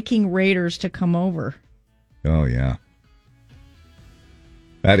the Viking raiders to come over. Oh, yeah.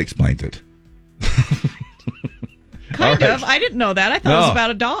 That explains it. Kind All of. right. I didn't know that. I thought it was No.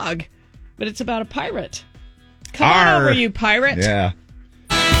 about a dog. But it's about a pirate. Come Arr. on over, you pirate. Yeah.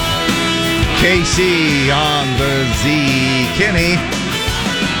 KC on the Z. Kenny.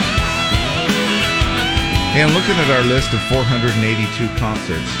 And looking at our list of 482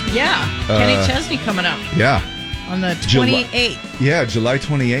 concerts. Yeah. Kenny Chesney coming up Yeah. on the July- 28th. Yeah, July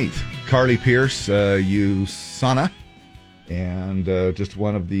 28th. Carly Pierce, USANA. And just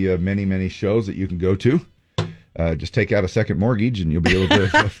one of the many, many shows that you can go to. Just take out a second mortgage and you'll be able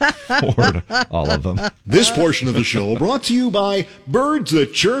to afford all of them. This portion of the show brought to you by Birds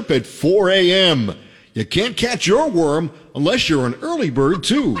That Chirp at 4 a.m. You can't catch your worm unless you're an early bird,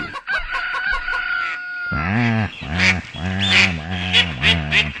 too.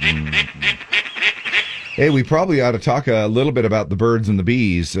 Hey, we probably ought to talk a little bit about the birds and the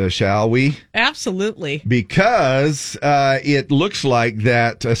bees, shall we? Absolutely. Because it looks like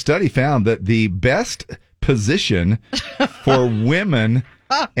that a study found that the best position for women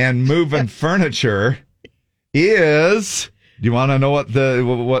and moving furniture is. Do you want to know what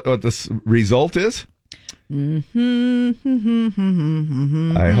the result is? I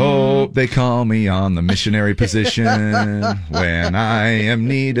hope they call me on the missionary position when I am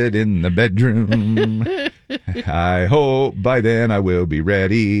needed in the bedroom. I hope by then I will be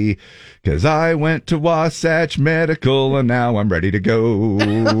ready, 'cause I went to Wasatch Medical and now I'm ready to go.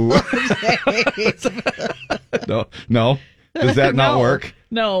 No. Does that not No. work?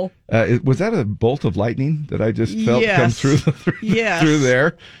 No. Was that a bolt of lightning that I just felt come Yes. through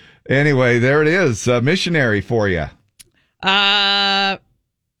there? Anyway, there it is. Missionary for you. One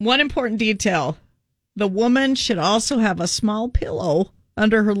important detail. The woman should also have a small pillow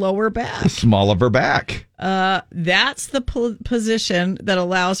under her lower back. The small of her back. That's the position that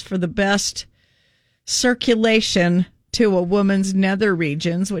allows for the best circulation to a woman's nether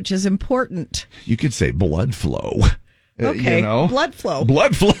regions, which is important. You could say blood flow. Okay, You know? blood flow.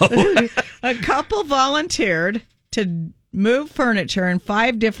 Blood flow. A couple volunteered to move furniture in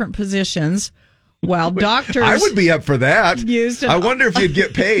 5 different positions while doctors... I would be up for that. Used I wonder if you'd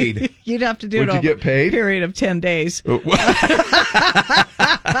get paid. You'd have to do Would it you over get paid? a period of 10 days.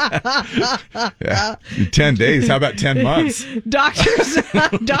 Yeah. 10 days. How about 10 months?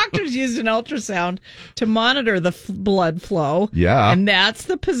 Doctors used an ultrasound to monitor the blood flow. Yeah. And that's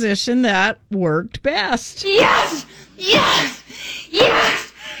the position that worked best. Yes! Yes!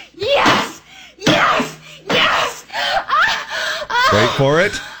 Yes! Yes! Yes! Yes! Wait for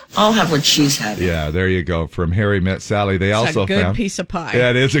it. I'll have what she's having. Yeah, there you go. From Harry Met Sally. They also a good found piece of pie.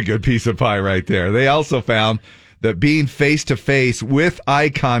 Yeah, it is a good piece of pie right there. They also found that being face to face with eye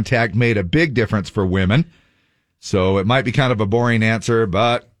contact made a big difference for women. So it might be kind of a boring answer,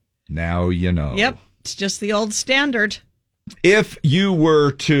 but now you know. Yep, it's just the old standard. If you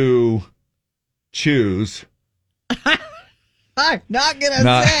were to choose, I'm not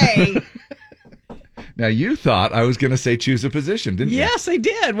gonna say. Now, you thought I was going to say choose a position, didn't you? Yes, I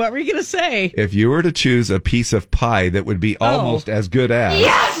did. What were you going to say? If you were to choose a piece of pie that would be almost as good as.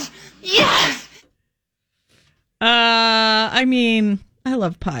 Yes! Yes! I mean, I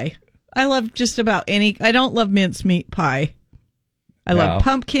love pie. I love just about any. I don't love mincemeat pie. I love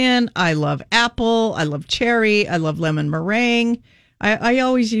pumpkin. I love apple. I love cherry. I love lemon meringue. I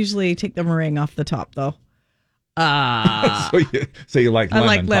always usually take the meringue off the top, though. So you like lemon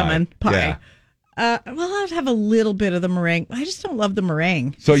pie. I like lemon pie. Yeah. Well, I'd have a little bit of the meringue. I just don't love the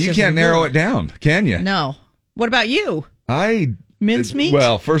meringue. So you can't narrow it down, can you? No. What about you? Mincemeat?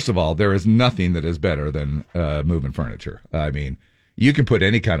 Well, first of all, there is nothing that is better than moving furniture. I mean, you can put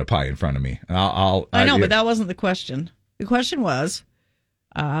any kind of pie in front of me. I know, but that wasn't the question. The question was,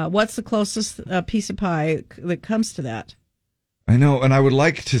 what's the closest piece of pie that comes to that? I know, and I would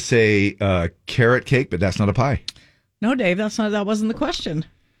like to say carrot cake, but that's not a pie. No, Dave, that wasn't the question.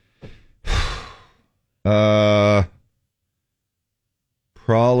 Probably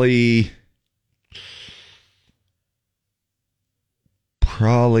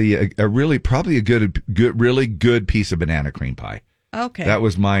a really good piece of banana cream pie. Okay, that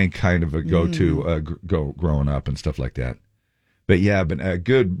was my kind of a go-to growing up and stuff like that. But yeah, but a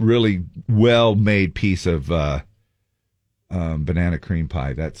good, really well-made piece of banana cream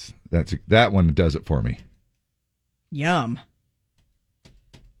pie. That one does it for me. Yum.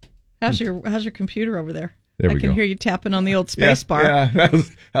 How's your computer over there? There we go. I can hear you tapping on the old space bar. Yeah.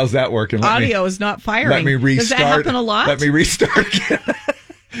 How's that working? Audio is not firing. Let me restart. Does that happen a lot? Let me restart again.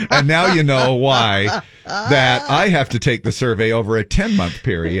 And now you know why that I have to take the survey over a 10-month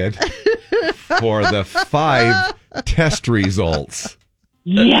period for the 5 test results.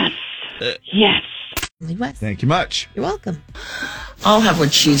 Yes. Yes. Thank you much. You're welcome. I'll have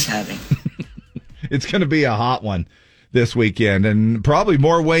what she's having. It's going to be a hot one this weekend, and probably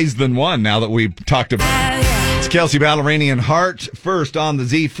more ways than one now that we've talked about it. It's Kelsey Ballerini and Hart first on the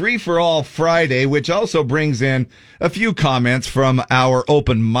Z Free for All Friday, which also brings in a few comments from our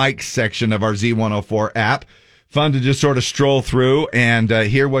open mic section of our Z104 app. Fun to just sort of stroll through and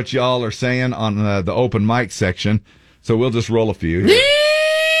hear what y'all are saying on the open mic section. So we'll just roll a few.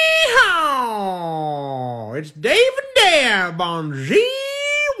 Yee-haw! It's Dave and Deb on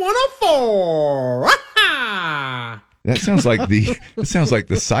Z104. That sounds like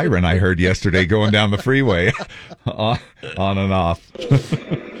the siren I heard yesterday going down the freeway, on and off.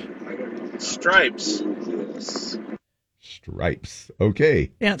 Stripes. Stripes. Okay.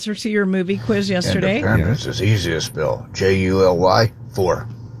 Answer to your movie quiz yesterday. Independence is easy to spell. July 4.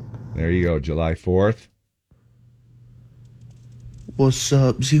 There you go. July 4th. What's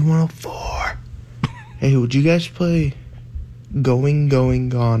up, Z104? Hey, would you guys play Going, Going,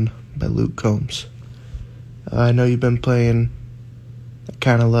 Gone by Luke Combs? I know you've been playing The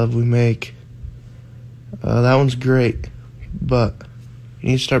Kind of Love We Make. That one's great, but you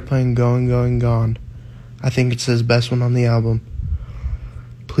need to start playing Going, Going, Gone. I think it's his best one on the album.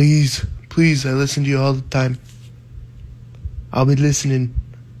 Please, please, I listen to you all the time. I'll be listening.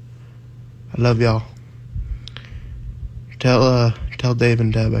 I love y'all. Tell Dave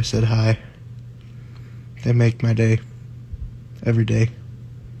and Deb I said hi. They make my day. Every day.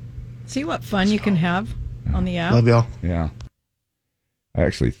 See what fun you can have on the app. Love y'all. Yeah. I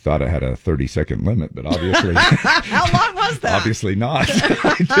actually thought I had a 30-second limit, but obviously... How long was that? Obviously not.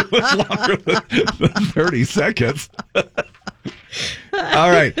 It was longer than 30 seconds. All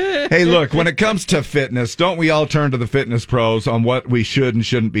right. Hey, look, when it comes to fitness, don't we all turn to the fitness pros on what we should and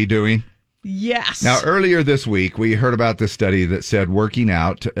shouldn't be doing? Yes. Now, earlier this week, we heard about this study that said working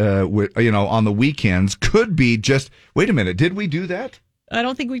out, on the weekends could be just... Wait a minute. Did we do that? I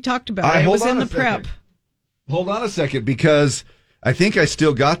don't think we talked about it. It was in the prep. Hold on a second, because I think I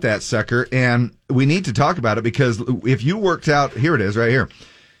still got that sucker, and we need to talk about it, because if you worked out... Here it is, right here.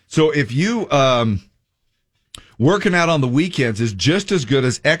 So if you... working out on the weekends is just as good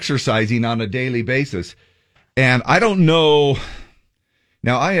as exercising on a daily basis. And I don't know...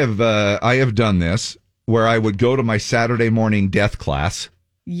 Now, I have done this where I would go to my Saturday morning death class.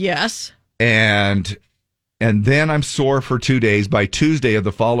 Yes. And then I'm sore for 2 days. By Tuesday of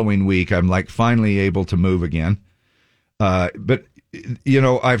the following week, I'm like finally able to move again. But,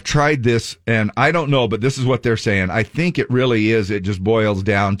 I've tried this and I don't know, but this is what they're saying. I think it really is. It just boils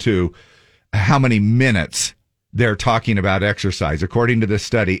down to how many minutes they're talking about exercise. According to this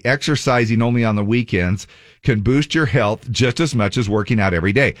study, exercising only on the weekends can boost your health just as much as working out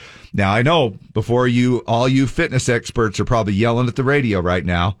every day. Now, I know all you fitness experts are probably yelling at the radio right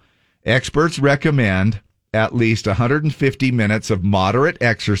now. Experts recommend at least 150 minutes of moderate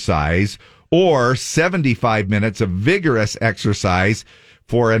exercise or 75 minutes of vigorous exercise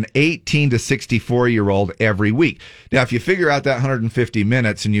for an 18 to 64-year-old every week. Now, if you figure out that 150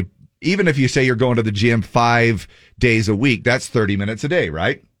 minutes and even if you say you're going to the gym 5 days a week, that's 30 minutes a day,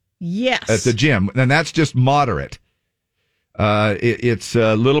 right? Yes. At the gym. And that's just moderate. It's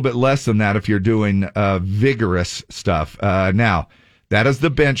a little bit less than that if you're doing vigorous stuff. Now, that is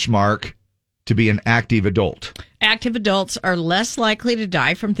the benchmark to be an active adult. Active adults are less likely to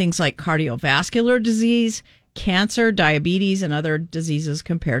die from things like cardiovascular disease, cancer, diabetes, and other diseases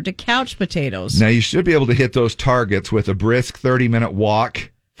compared to couch potatoes. Now, you should be able to hit those targets with a brisk 30-minute walk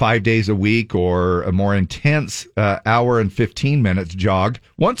 5 days a week or a more intense hour and 15 minutes jog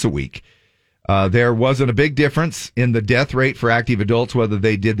once a week. There wasn't a big difference in the death rate for active adults, whether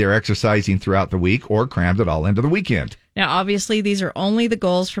they did their exercising throughout the week or crammed it all into the weekend. Now, obviously, these are only the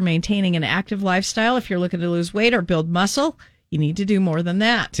goals for maintaining an active lifestyle. If you're looking to lose weight or build muscle, you need to do more than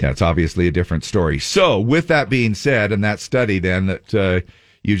that. Yeah, it's obviously a different story. So with that being said, and that study then that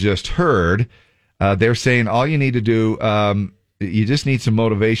you just heard, they're saying all you need to do, you just need some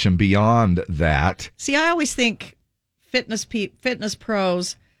motivation beyond that. See, I always think fitness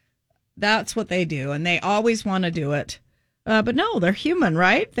pros, that's what they do, and they always want to do it. But no, they're human,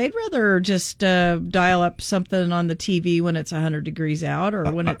 right? They'd rather just dial up something on the TV when it's 100 degrees out, or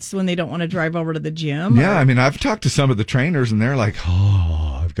when they don't want to drive over to the gym. Yeah, I mean, I've talked to some of the trainers, and they're like,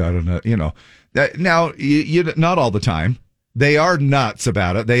 "Oh, I've got enough." Now, you not all the time. They are nuts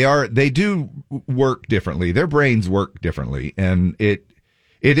about it. They do work differently. Their brains work differently, and it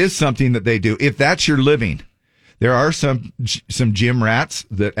is something that they do. If that's your living. There are some gym rats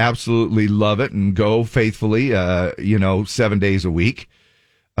that absolutely love it and go faithfully, 7 days a week.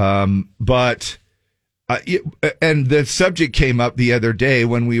 And the subject came up the other day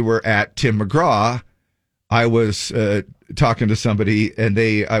when we were at Tim McGraw. I was talking to somebody and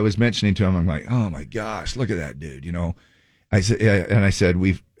I was mentioning to him, I'm like, oh my gosh, look at that dude. I said,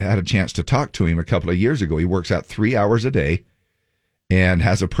 we've had a chance to talk to him a couple of years ago. He works out 3 hours a day and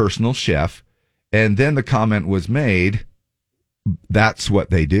has a personal chef. And then the comment was made, that's what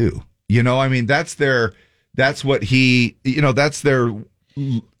they do. In a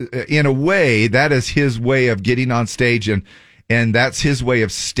way, that is his way of getting on stage and that's his way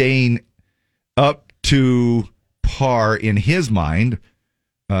of staying up to par in his mind,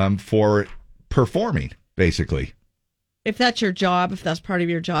 for performing, basically. If that's your job, if that's part of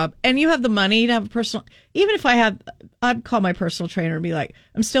your job, and you have the money to have a personal, even if I'd call my personal trainer and be like,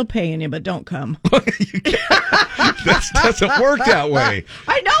 I'm still paying you, but don't come. That doesn't work that way.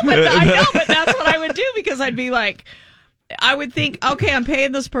 I know, but that's what I would do, because I'd be like, I would think, okay, I'm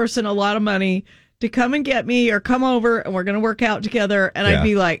paying this person a lot of money to come and get me or come over and we're going to work out together. And I'd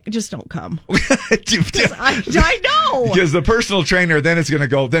be like, just don't come. I know. Because the personal trainer then is going to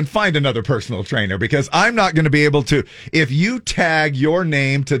go, then find another personal trainer, because I'm not going to be able to, if you tag your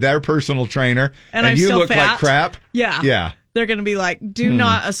name to their personal trainer and you look fat, like crap. Yeah. They're going to be like, do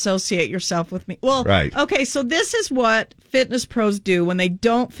not associate yourself with me. Well, right. Okay, so this is what fitness pros do when they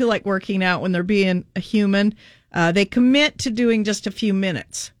don't feel like working out, when they're being a human. They commit to doing just a few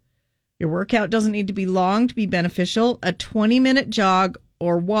minutes. Your workout doesn't need to be long to be beneficial. A 20-minute jog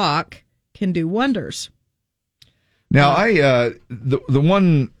or walk can do wonders. Now, the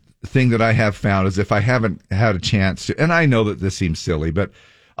one thing that I have found is if I haven't had a chance to, and I know that this seems silly, but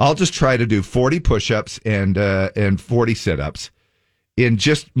I'll just try to do 40 push-ups and 40 sit-ups in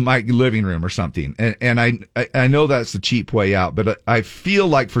just my living room or something. And I know that's the cheap way out, but I feel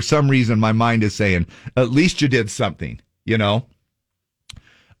like for some reason my mind is saying, at least you did something,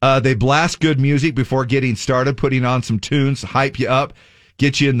 They blast good music before getting started, putting on some tunes, hype you up,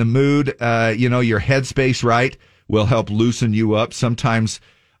 get you in the mood. Your headspace right will help loosen you up. Sometimes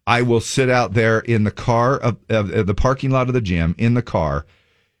I will sit out there in the car of the parking lot of the gym, in the car,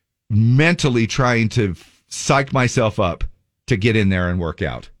 mentally trying to psych myself up to get in there and work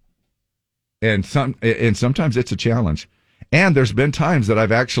out. And sometimes it's a challenge. And there's been times that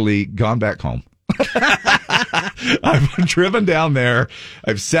I've actually gone back home. I've driven down there.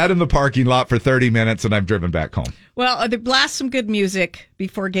 I've sat in the parking lot for 30 minutes, and I've driven back home. Well, they blast some good music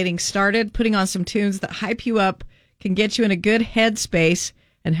before getting started. Putting on some tunes that hype you up can get you in a good headspace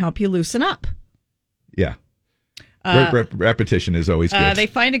and help you loosen up. Yeah. Repetition is always good. They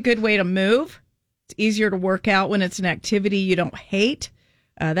find a good way to move. It's easier to work out when it's an activity you don't hate.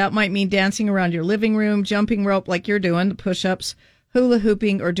 That might mean dancing around your living room, jumping rope like you're doing, the push-ups, hula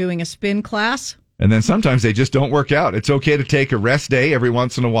hooping, or doing a spin class. And then sometimes they just don't work out. It's okay to take a rest day every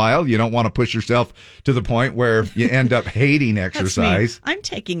once in a while. You don't want to push yourself to the point where you end up hating exercise. That's me. I'm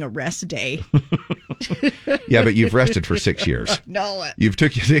taking a rest day. Yeah, but you've rested for 6 years. No. You've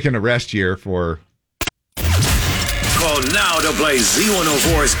taken a rest year for... Call now to play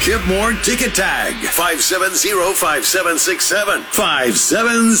Z104's Kip Moore Ticket Tag. 570-5767.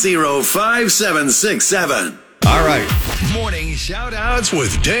 570-5767. All right. Morning shout-outs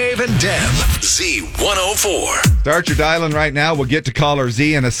with Dave and Deb. Z104. Start your dialing right now. We'll get to caller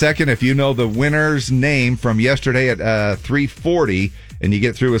Z in a second. If you know the winner's name from yesterday at 3:40 and you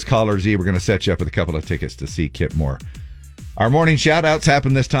get through as caller Z, we're going to set you up with a couple of tickets to see Kip Moore. Our morning shout-outs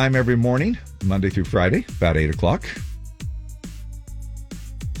happen this time every morning, Monday through Friday, about 8 o'clock.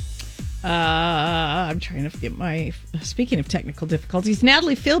 I'm trying to get speaking of technical difficulties,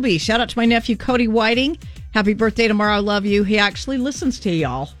 Natalie Philby. Shout out to my nephew, Cody Whiting. Happy birthday tomorrow. I love you. He actually listens to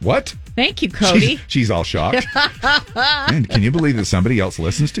y'all. What? Thank you, Cody. She's all shocked. Man, can you believe that somebody else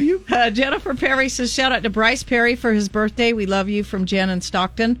listens to you? Jennifer Perry says, shout out to Bryce Perry for his birthday. We love you, from Jen in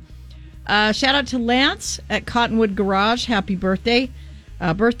Stockton. Shout out to Lance at Cottonwood Garage. Happy birthday.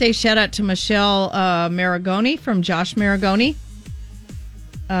 Birthday shout out to Michelle Maragoni from Josh Maragoni.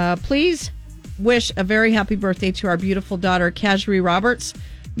 Please wish a very happy birthday to our beautiful daughter, Kajri Roberts.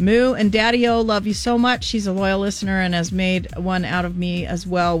 Moo and Daddy-O love you so much. She's a loyal listener and has made one out of me as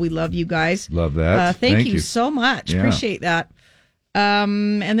well. We love you guys. Love that. Thank you so much. Yeah. Appreciate that.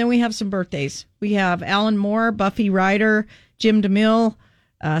 And then we have some birthdays. We have Alan Moore, Buffy Ryder, Jim DeMille,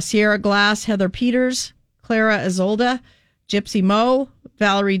 Sierra Glass, Heather Peters, Clara Izolda, Gypsy Moe,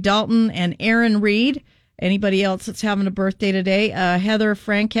 Valerie Dalton, and Aaron Reed. Anybody else that's having a birthday today? Heather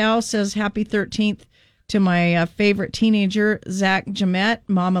Frankow says happy 13th to my favorite teenager, Zach Jamette.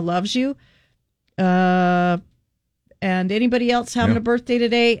 Mama loves you. And anybody else having a birthday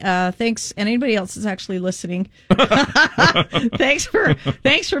today? Thanks. And anybody else that's actually listening. Thanks for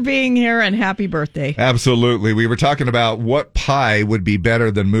being here, and happy birthday. Absolutely. We were talking about what pie would be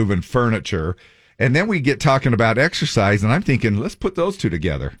better than moving furniture. And then we get talking about exercise, and I'm thinking, let's put those two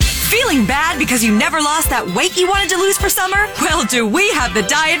together. Feeling bad because you never lost that weight you wanted to lose for summer? Well, do we have the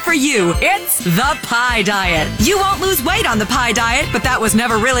diet for you? It's the Pie Diet. You won't lose weight on the Pie Diet, but that was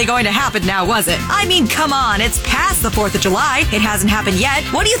never really going to happen now, was it? I mean, come on, it's past the 4th of July. It hasn't happened yet.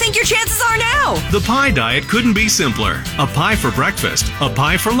 What do you think your chances are now? The Pie Diet couldn't be simpler. A pie for breakfast, a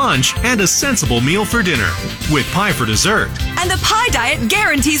pie for lunch, and a sensible meal for dinner. With pie for dessert. And the Pie Diet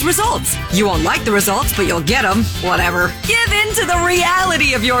guarantees results. You won't like the results, but you'll get them. Whatever. Give in to the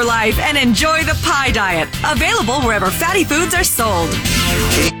reality of your life and enjoy the Pie Diet. Available wherever fatty foods are sold.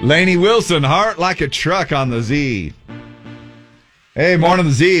 Lainey Wilson, Heart Like a Truck on the Z. Hey, morning,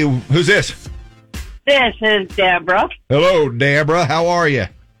 the Z. Who's this? This is Deborah. Hello, Deborah. How are you?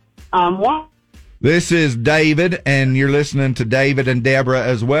 What? This is David, and you're listening to David and Deborah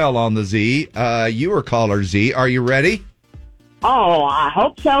as well on the Z. You are caller Z. Are you ready? Oh, I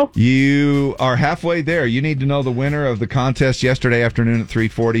hope so. You are halfway there. You need to know the winner of the contest yesterday afternoon at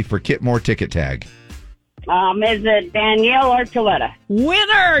 3:40 for Kip Moore Ticket Tag. Is it Danielle or Coletta?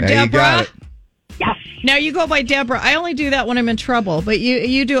 Winner, There Deborah. you got it. Yes. Now you go by Deborah. I only do that when I'm in trouble, but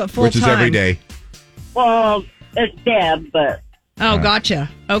you do it full Which time. is every day. Well, it's Deb, but... Oh, gotcha.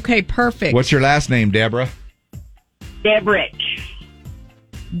 Okay, perfect. What's your last name, Deborah? Deb Rich.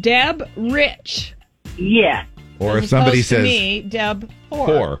 Deb Rich. Yeah. Or As if somebody opposed to says me, Deb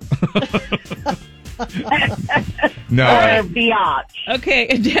Poor. No. Or biatch.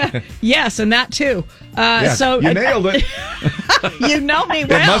 Okay. Yes, and that too. Yeah, So you nailed it. You know me It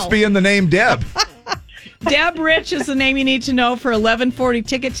well. must be in the name Deb. Deb Rich is the name you need to know for 1140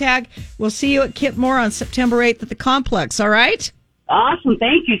 Ticket Tag. We'll see you at Kip Moore on September 8th at the Complex, all right? Awesome.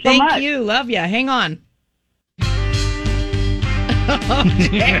 Thank you so much. Thank you. Love you. Hang on.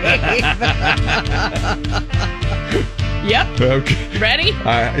 Yep. Okay. Ready?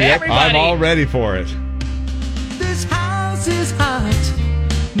 Yep, Everybody. I'm all ready for it. This house is hot,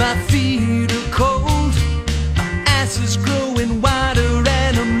 my feet are cold, my ass is growing wider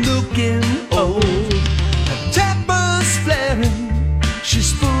and I'm looking old. Her temper's flaring,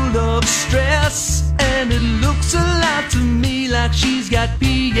 she's full of stress, and it looks a lot to me like she's got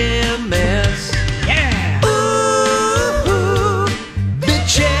PMS. Yeah. Ooh,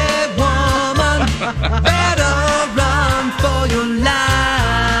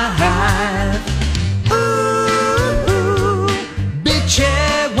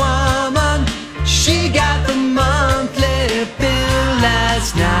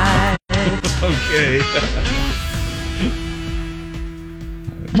 today.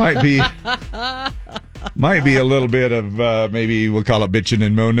 Might be a little bit of maybe we'll call it bitching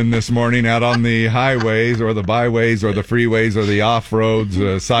and moaning this morning out on the highways or the byways or the freeways or the off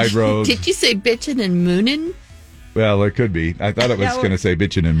roads, side roads. Did you say bitching and mooning? Well, it could be. I thought it was going to say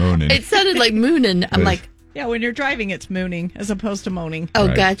bitching and mooning. It sounded like mooning. I'm like, yeah, when you're driving, it's mooning as opposed to moaning.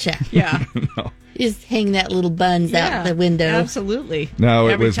 oh, gotcha. Yeah. No. You just hang that little buns out the window. Absolutely. No,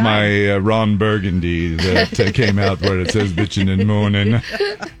 it Every was time. my Ron Burgundy that came out where it says bitching and moaning.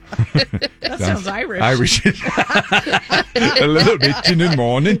 That sounds Irish. Irish. A little bitching and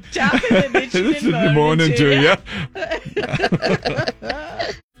moaning. Bitching and moaning to you.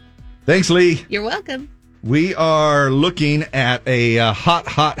 Thanks, Lee. You're welcome. We are looking at a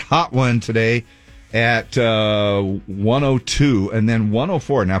hot one today at 102 and then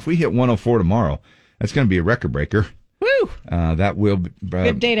 104. Now, if we hit 104 tomorrow, that's going to be a record breaker. Woo! That will be...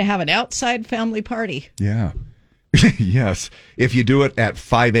 Good day to have an outside family party. Yeah. Yes. If you do it at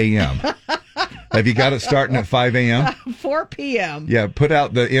 5 a.m. Have you got it starting at 5 a.m.? 4 p.m. Yeah, put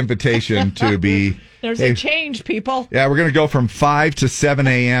out the invitation to be... There's hey, a change, people. Yeah, we're going to go from 5 to 7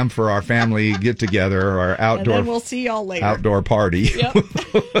 a.m. for our family get-together, our outdoor... And then we'll see y'all later. Outdoor party. Yep.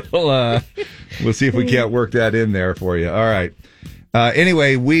 We'll see if we can't work that in there for you. All right.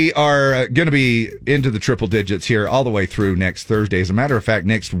 Anyway, we are going to be into the triple digits here all the way through next Thursday. As a matter of fact,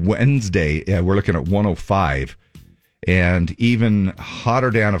 next Wednesday, we're looking at 105. And even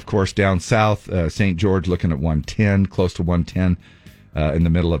hotter down, of course, down south, St. George looking at 110, close to 110 in the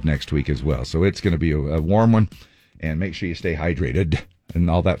middle of next week as well. So it's going to be a warm one. And make sure you stay hydrated and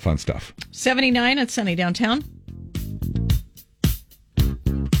all that fun stuff. 79 at sunny downtown.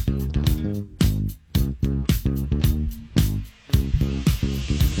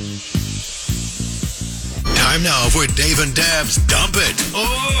 Time now for Dave and Dab's Dump It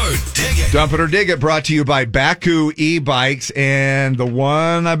or Dig It. Dump It or Dig It, brought to you by Baku e-bikes and the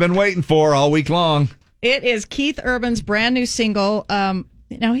one I've been waiting for all week long. It is Keith Urban's brand new single. Now,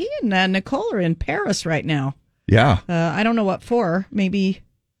 he and Nicole are in Paris right now. Yeah. I don't know what for. Maybe...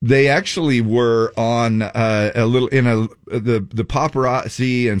 They actually were on the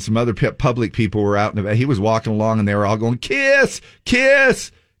paparazzi and some other public people were out. He was walking along and they were all going, kiss,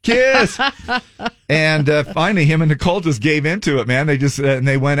 kiss, kiss. And finally, him and Nicole just gave into it, man. They just and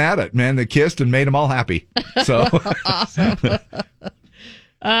they went at it, man. They kissed and made them all happy. So awesome.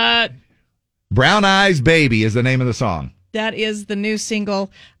 Brown Eyes Baby is the name of the song. That is the new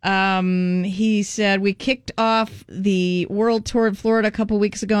single. He said, we kicked off the world tour in Florida a couple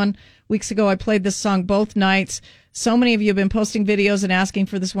weeks ago. I played this song both nights. So many of you have been posting videos and asking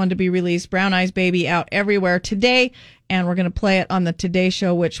for this one to be released. Brown Eyes Baby out everywhere today. And we're going to play it on the Today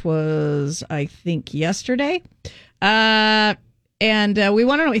Show, which was, I think, yesterday. And we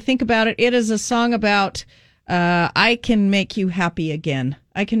want to know what you think about it. It is a song about, I can make you happy again.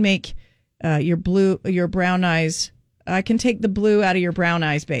 I can make your brown eyes. I can take the blue out of your brown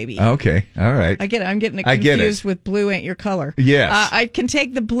eyes, baby. Okay. All right. I get it. I'm getting it confused with blue ain't your color. Yes. I can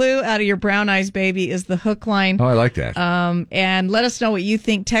take the blue out of your brown eyes, baby is the hook line. Oh, I like that. And let us know what you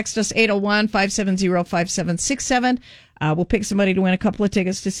think. Text us 801-570-5767. We'll pick somebody to win a couple of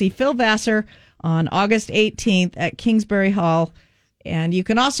tickets to see Phil Vassar on August 18th at Kingsbury Hall. And you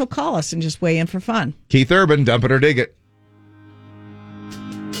can also call us and just weigh in for fun. Keith Urban, Dump It or Dig It.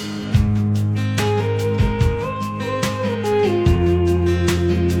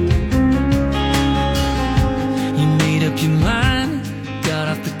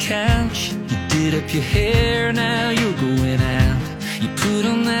 Couch, you did up your hair, now you're going out. You put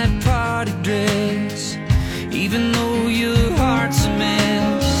on that party dress, even though your heart's a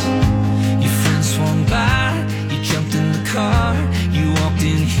mess. Your friends swung by, you jumped in the car, you walked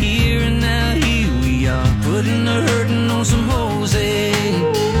in here, and now here we are, putting the hurting on some Jose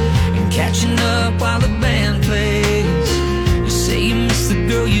and catching up while the band plays. You say you miss the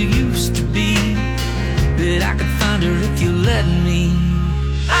girl you used to be, that I could find her if you let me.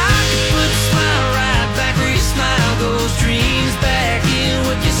 I could put a smile right back where your smile goes, dreams back in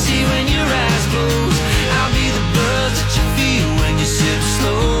what you see when your eyes close. I'll be the buzz that you feel when you sip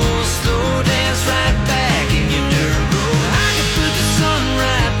slow, slow dance right back in your dirt road. I could put the sun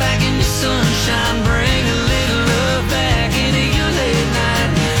right back in your sunshine, bring a little love back into your late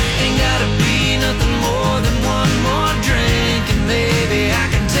night. Ain't gotta be nothing more than one more drink, and maybe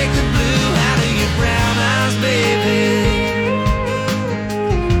I can take the blue out of your brown eyes, baby.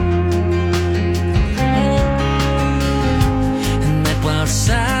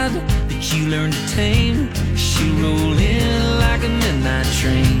 Outside that you learned to tame, she rolled in like a midnight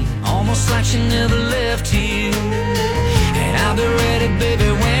train, almost like she never left you. And I'll be ready,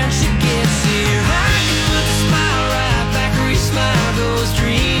 baby, when she gets here.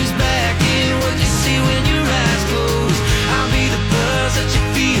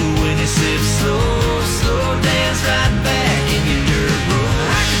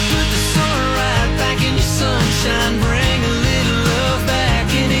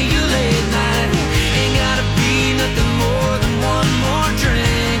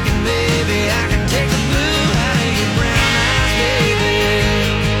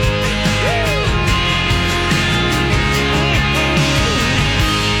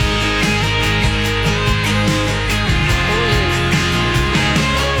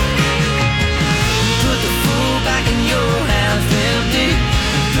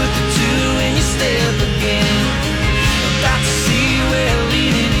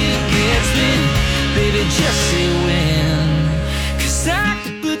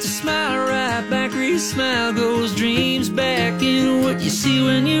 what you see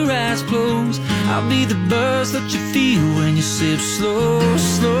when your eyes close. I'll be the buzz that you feel when you sip slow,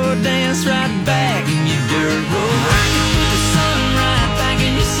 slow dance right back in your dirt road. I can put the sun right back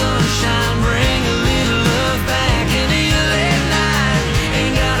in your sunshine, bring a little love back into your late night.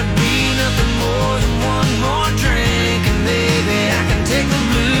 Ain't gotta be nothing more than one more drink, and baby, I can take the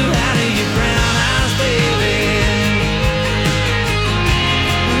blue out of your brown eyes, baby.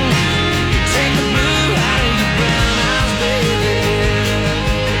 Take the blue out of your brown eyes, baby.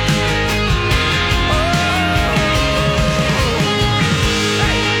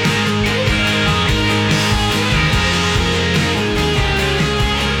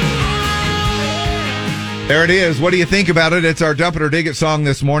 There it is. What do you think about it? It's our Dump It or Dig It song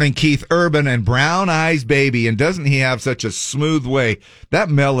this morning. Keith Urban and Brown Eyes Baby. And doesn't he have such a smooth way? That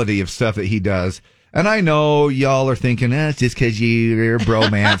melody of stuff that he does. And I know y'all are thinking, it's just because you're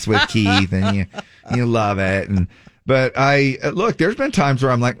bromance with Keith and you love it. But look, there's been times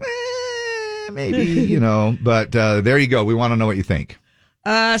where I'm like, maybe, but there you go. We want to know what you think.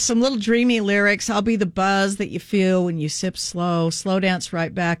 Some little dreamy lyrics. I'll be the buzz that you feel when you sip slow dance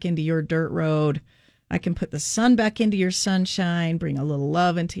right back into your dirt road. I can put the sun back into your sunshine, bring a little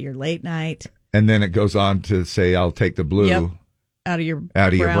love into your late night. And then it goes on to say, I'll take the blue out of your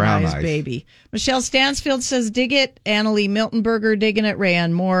brown eyes, baby. Michelle Stansfield says, dig it. Annalie Miltonberger, digging it.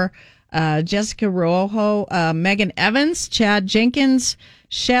 Rayanne Moore, Jessica Rojo, Megan Evans, Chad Jenkins,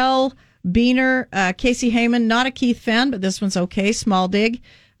 Shell Beener, Casey Heyman, not a Keith fan, but this one's okay. Small dig.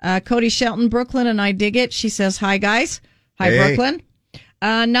 Cody Shelton, Brooklyn, and I dig it. She says, hi, guys. Hi, hey. Brooklyn.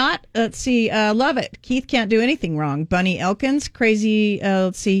 Love it. Keith can't do anything wrong. Bunny Elkins, crazy,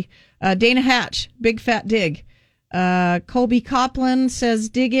 Dana Hatch, big fat dig. Colby Copland says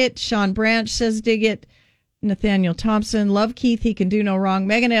dig it. Sean Branch says dig it. Nathaniel Thompson, love Keith, he can do no wrong.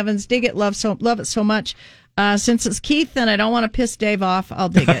 Megan Evans, dig it, love it so much. Since it's Keith and I don't want to piss Dave off, I'll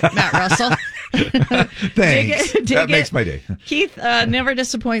dig it. Matt Russell. Thanks. That makes my day. Keith never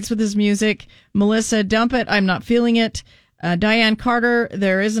disappoints with his music. Melissa, dump it, I'm not feeling it. Diane Carter,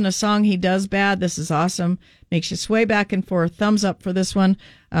 there isn't a song he does bad. This is awesome. Makes you sway back and forth. Thumbs up for this one.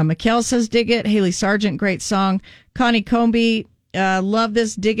 Mikkel says, dig it. Haley Sargent, great song. Connie Comby, love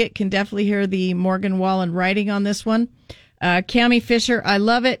this. Dig it. Can definitely hear the Morgan Wallen writing on this one. Cammie Fisher, I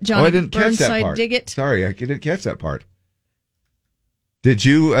love it. John I didn't catch that part. Dig it. Sorry, I didn't catch that part. Did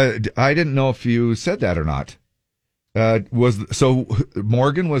you? I didn't know if you said that or not.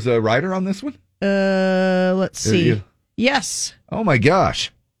 Morgan was a writer on this one? Let's see. Yes. Oh my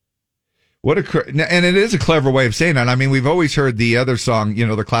gosh. And it is a clever way of saying that. I mean, we've always heard the other song,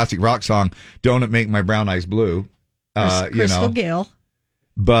 the classic rock song, Don't It Make My Brown Eyes Blue. Crystal Gale.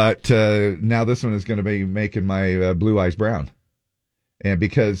 But now this one is going to be making my blue eyes brown. And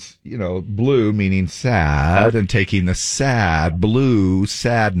because, blue meaning sad and taking the blue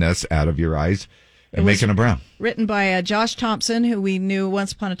sadness out of your eyes and making them brown. Written by Josh Thompson, who we knew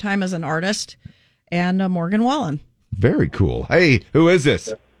once upon a time as an artist, and Morgan Wallen. Very cool. Hey, who is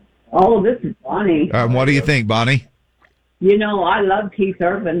this? Oh, this is Bonnie. What do you think, Bonnie? I love Keith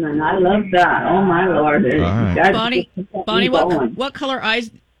Urban, and I love that. Oh, my Lord. Right. Bonnie, what color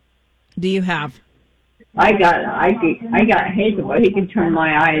eyes do you have? I got hazel, but he can turn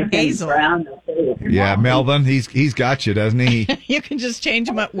my eyes brown. Yeah, Melvin, he's got you, doesn't he? You can just change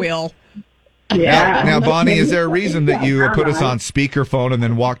them at will. Yeah. Now, Bonnie, is there a reason that you put us on speakerphone and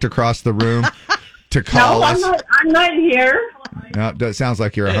then walked across the room to call us? I'm not here. No, it sounds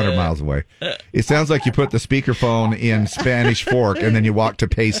like you're 100 miles away. It sounds like you put the speakerphone in Spanish Fork and then you walked to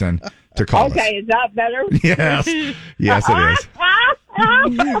Payson to call us. Okay, is that better? Yes. Yes, it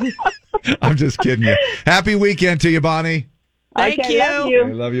is. I'm just kidding you. Happy weekend to you, Bonnie. Thank you. Love you.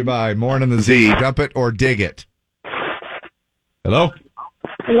 I love you. Bye. Morning the Z. Dump it or dig it. Hello?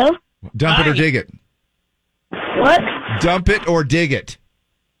 Hello? Dump it or dig it. What? Dump it or dig it.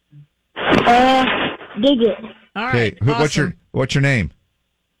 Dig it. All right. Okay. Awesome. What's your name?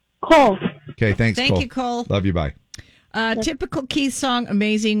 Cole. Okay. Thanks, Cole. Thank you, Cole. Love you. Bye. Typical Keith song,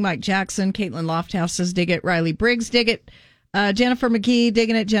 amazing. Mike Jackson, Caitlin Lofthouse says dig it. Riley Briggs, dig it. Jennifer McGee,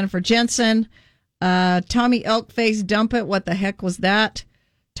 digging it. Jennifer Jensen. Tommy Elkface, dump it. What the heck was that?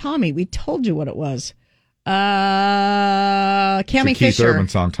 Tommy, we told you what it was. Cammie Keith Fisher. Urban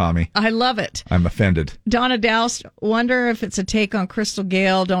song, Tommy. I love it. I'm offended. Donna Doust, wonder if it's a take on Crystal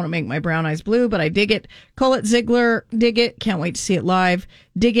Gale. Don't make my brown eyes blue, but I dig it. Colette Ziegler, dig it. Can't wait to see it live.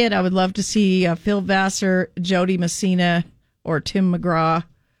 Dig it. I would love to see Phil Vassar, Jody Messina, or Tim McGraw.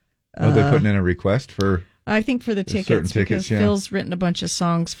 They're putting in a request for... I think for the tickets, tickets, because Phil's written a bunch of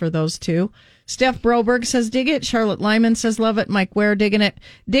songs for those two. Steph Broberg says dig it. Charlotte Lyman says love it. Mike Ware, digging it.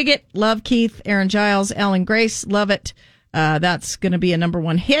 Dig it. Love Keith. Aaron Giles. Alan Grace, love it. That's going to be a number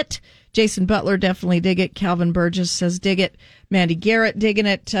one hit. Jason Butler, definitely dig it. Calvin Burgess says dig it. Mandy Garrett digging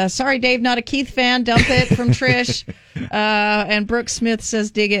it. Sorry, Dave, not a Keith fan. Dump it from Trish. And Brooke Smith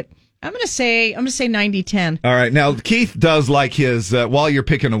says dig it. I'm going to say 90-10. All right. Now, Keith does like his, while you're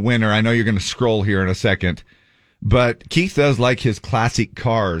picking a winner, I know you're going to scroll here in a second, but Keith does like his classic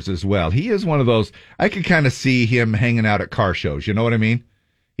cars as well. He is one of those, I could kind of see him hanging out at car shows. You know what I mean?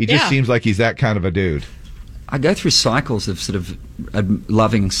 He just seems like he's that kind of a dude. I go through cycles of sort of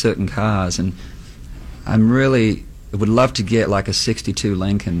loving certain cars, and I'm really would love to get like a 62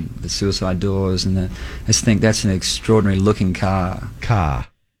 Lincoln, the suicide doors, and I just think that's an extraordinary looking car.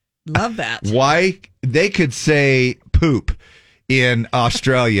 Love that. Why? They could say poop in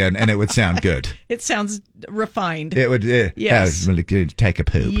Australia and it would sound good. It sounds refined. It would. Yes. Really good. Take a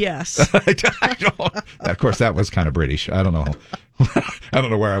poop. Yes. Of course, that was kind of British. I don't know. I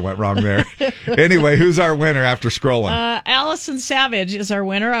don't know where I went wrong there. Anyway, who's our winner after scrolling? Allison Savage is our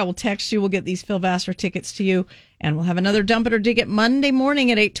winner. I will text you. We'll get these Phil Vassar tickets to you. And we'll have another Dump It or Dig It Monday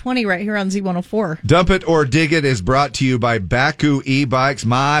morning at 8:20 right here on Z104. Dump It or Dig It is brought to you by Baku e-bikes,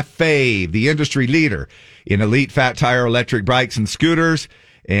 my fave, the industry leader in elite fat tire electric bikes and scooters.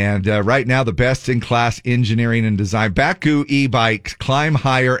 And right now, the best-in-class engineering and design. Baku e-bikes, climb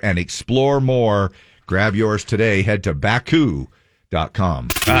higher and explore more. Grab yours today. Head to baku.com.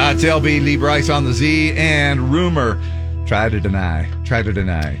 It's LB, Lee Bryce on the Z, and rumor. Try to deny.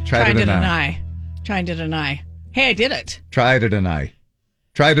 Hey, I did it. Try to deny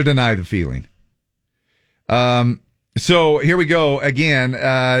the feeling. So here we go again.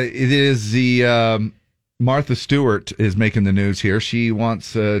 It is the Martha Stewart is making the news here. She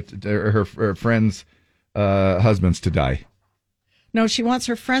wants her friends' husbands to die. No, she wants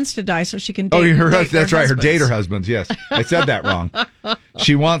her friends to die so she can date. That's right. Her dater husbands. Yes, I said that wrong.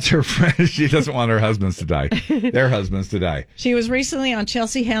 She wants her friends. She doesn't want her husbands to die. Their husbands to die. She was recently on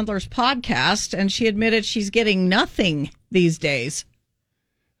Chelsea Handler's podcast, and she admitted she's getting nothing these days.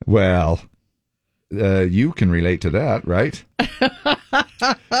 Well, you can relate to that, right?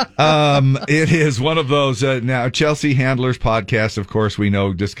 It is one of those now Chelsea Handler's podcast, of course, we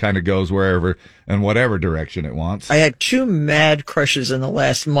know just kind of goes wherever and whatever direction it wants. I had 2 mad crushes in the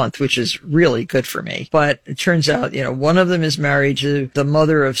last month, which is really good for me. But it turns out, one of them is married to the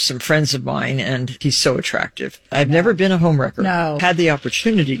mother of some friends of mine, and he's so attractive. I've never been a homewrecker. No. Had the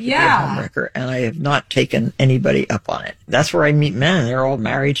opportunity to be a homewrecker, and I have not taken anybody up on it. That's where I meet men. They're all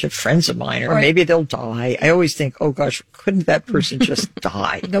married to friends of mine, or maybe they'll die. I always think, oh gosh, couldn't that person just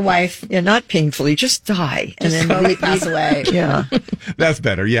die? The wife. Yeah, not painfully, just die. Just and then pass away. Yeah. That's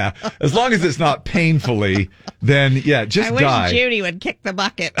better, yeah. As long as it's not painfully, then just die. I wish Judy would kick the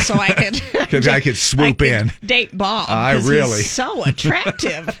bucket so I could... Because I could swoop in. Date Bob. He's so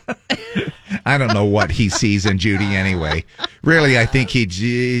attractive. I don't know what he sees in Judy anyway. Really, I think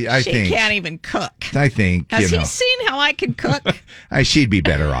she can't even cook. I think, Has he seen how I can cook? She'd be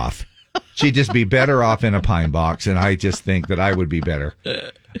better off. She'd just be better off in a pine box, and I just think that I would be better.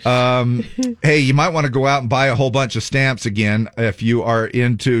 Hey, you might want to go out and buy a whole bunch of stamps again if you are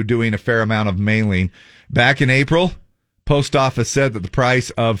into doing a fair amount of mailing. Back in April, Post Office said that the price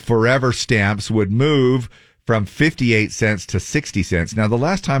of forever stamps would move from 58 cents to 60 cents. Now, the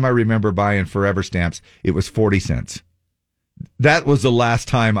last time I remember buying forever stamps, it was 40 cents. That was the last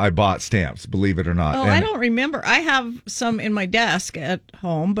time I bought stamps, believe it or not. Oh, I don't remember. I have some in my desk at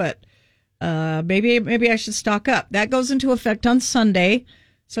home, but maybe I should stock up. That goes into effect on Sunday.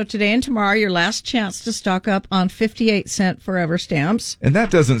 So today and tomorrow, your last chance to stock up on 58-cent forever stamps. And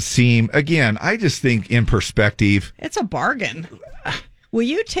that doesn't seem, again, I just think in perspective. It's a bargain. Will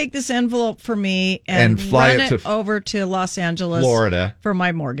you take this envelope for me and fly run it over to Los Angeles, Florida, for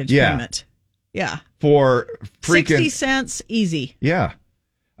my mortgage payment? Yeah. For freaking 60 cents, easy. Yeah.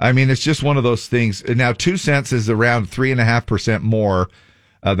 I mean, it's just one of those things. Now, 2 cents is around 3.5% more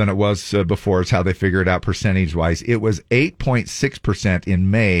than it was before. Is how they figure it out percentage-wise. It was 8.6% in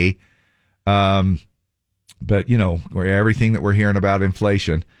May. But, everything that we're hearing about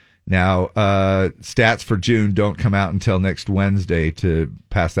inflation. Now, stats for June don't come out until next Wednesday to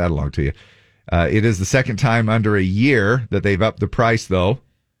pass that along to you. It is the second time under a year that they've upped the price, though.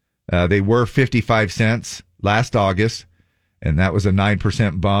 They were 55 cents last August, and that was a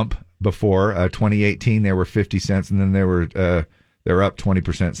 9% bump. Before 2018, they were 50 cents, and then they're up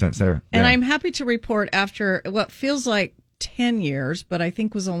 20% since there. And I'm happy to report after what feels like 10 years, but I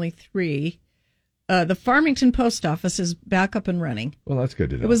think was only 3, the Farmington Post Office is back up and running. Well, that's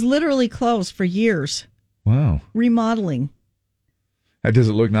good to know. It was literally closed for years. Wow. Remodeling. Does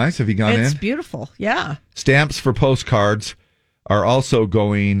it look nice? Have you gone in? It's beautiful, yeah. Stamps for postcards are also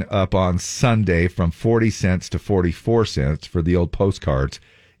going up on Sunday from 40 cents to 44 cents for the old postcards.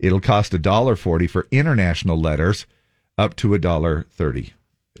 It'll cost $1.40 for international letters, up to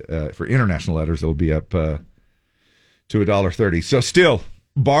 $1.30. For international letters, it'll be up to $1.30. So still,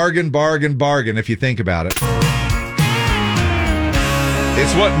 bargain, bargain, bargain if you think about it.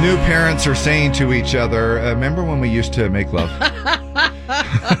 It's what new parents are saying to each other. Remember when we used to make love?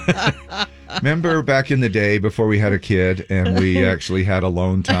 Remember back in the day before we had a kid and we actually had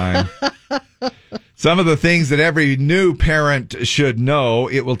alone time? Some of the things that every new parent should know: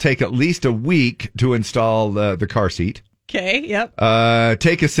 it will take at least a week to install the car seat. Okay, yep.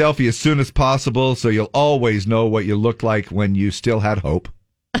 Take a selfie as soon as possible so you'll always know what you looked like when you still had hope.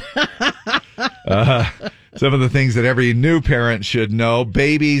 Some of the things that every new parent should know: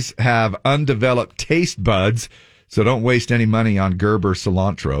 babies have undeveloped taste buds, so don't waste any money on Gerber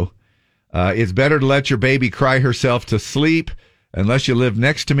cilantro. It's better to let your baby cry herself to sleep. Unless you live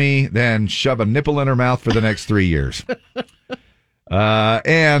next to me, then shove a nipple in her mouth for the next 3 years.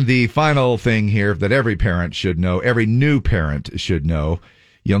 And the final thing here that every parent should know, every new parent should know: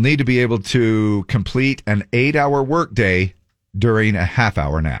 you'll need to be able to complete an 8-hour workday during a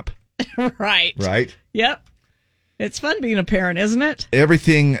half-hour nap. Right. Right? Yep. It's fun being a parent, isn't it?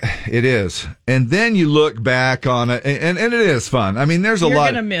 Everything it is. And then you look back on it, and it is fun. I mean, there's a lot. You're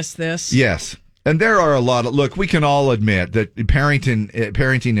going to miss this. Yes. And there are a lot of, look, we can all admit that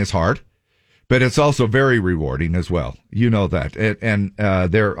parenting is hard, but it's also very rewarding as well. You know that. And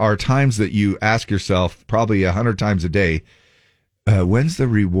there are times that you ask yourself, probably 100 times a day, when's the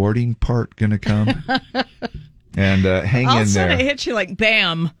rewarding part going to come? And hang All in of a sudden there. it hits you like,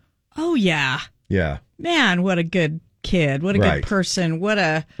 bam. Oh, yeah. Yeah. Man, what a good kid. What a Right. good person.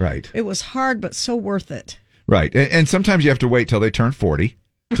 Right. It was hard, but so worth it. Right. And sometimes you have to wait till they turn 40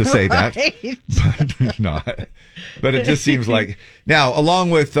 to say that. Right. But no. But it just seems like, now, along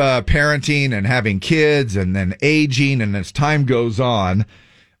with parenting and having kids and then aging, and as time goes on,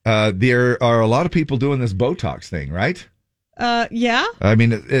 there are a lot of people doing this Botox thing, right? Yeah. I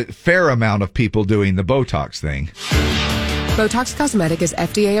mean, a fair amount of people doing the Botox thing. Botox Cosmetic is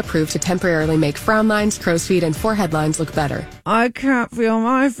FDA approved to temporarily make frown lines, crow's feet, and forehead lines look better. I can't feel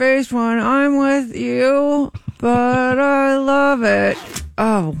my face when I'm with you, but I love it.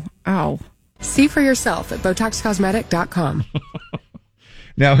 Oh, ow. See for yourself at BotoxCosmetic.com.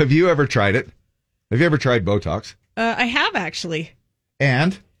 Now, have you ever tried it? Have you ever tried Botox? I have, actually.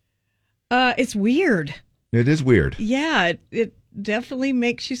 And? It's weird. It is weird. Yeah, it definitely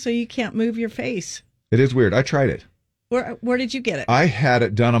makes you so you can't move your face. It is weird. I tried it. Where did you get it? I had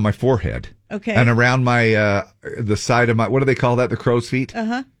it done on my forehead. Okay. And around my, the side of my, what do they call that? The crow's feet?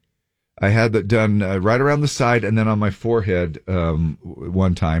 Uh-huh. I had that done right around the side and then on my forehead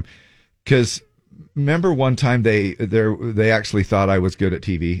one time. Because remember one time they actually thought I was good at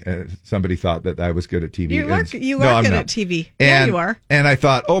TV. Somebody thought that I was good at TV. You are good at TV. Yeah, you are. And I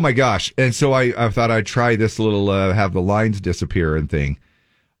thought, oh my gosh. And so I thought I'd try this little, have the lines disappear and thing.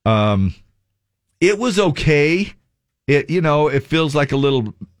 It was okay. It feels like a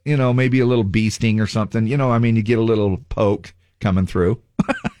little, maybe a little bee sting or something. I mean, you get a little poke coming through.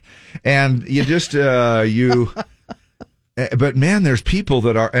 And you just, but man, there's people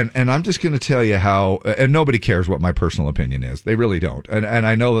that are, and I'm just going to tell you how, and nobody cares what my personal opinion is. They really don't. And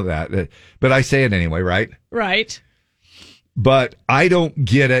I know that, but I say it anyway, right? Right. But I don't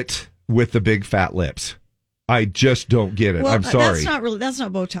get it with the big fat lips. I just don't get it. Well, I'm sorry. That's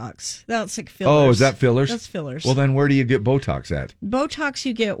not Botox. That's like fillers. Oh, is that fillers? That's fillers. Well, then where do you get Botox at? Botox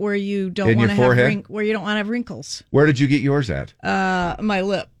you get where you don't In want your to have forehead? where you don't want to have wrinkles. Where did you get yours at? My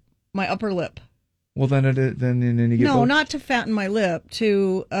lip, my upper lip. Well, then you get No, Botox. not to fatten my lip.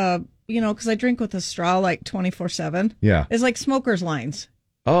 To because I drink with a straw like 24/7. Yeah. It's like smokers' lines.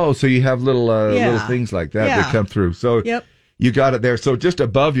 Oh, so you have little Yeah. little things like that Yeah. that come through. So Yep. you got it there. So just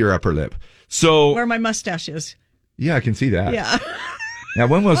above your upper lip. So Where my mustache is. yeah, I can see that. Yeah. Now,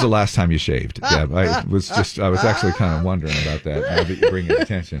 when was the last time you shaved, Deb? I was actually kind of wondering about that now that you bring it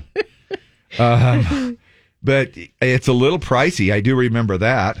attention. But it's a little pricey. I do remember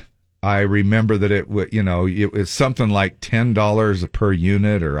that. I remember that it was something like $10 per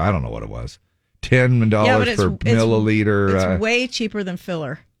unit, or I don't know what it was. $10 per milliliter. It's way cheaper than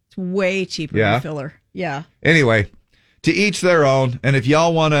filler. It's way cheaper Yeah? than filler. Yeah. Anyway, to each their own. And if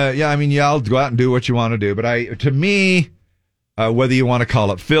y'all want to, y'all go out and do what you want to do. But to me, whether you want to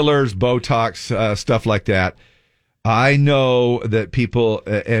call it fillers, Botox, stuff like that, I know that people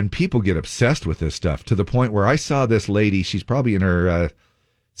get obsessed with this stuff to the point where I saw this lady. She's probably in her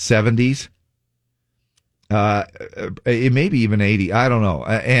 70s, maybe even 80. I don't know.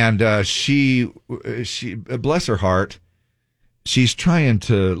 And she bless her heart, she's trying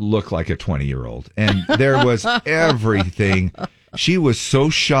to look like a 20-year-old. And there was everything. She was so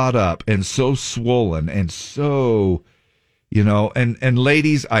shot up and so swollen and so, and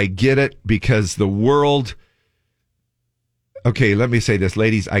ladies, I get it because the world. Okay, let me say this,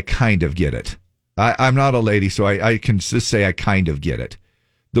 ladies, I kind of get it. I'm not a lady, so I can just say I kind of get it.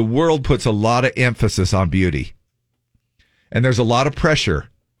 The world puts a lot of emphasis on beauty. And there's a lot of pressure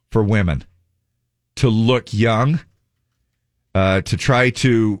for women to look young, to try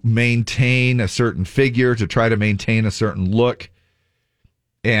to maintain a certain figure, to try to maintain a certain look.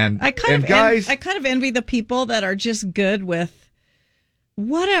 And I kind guys, I kind of envy the people that are just good with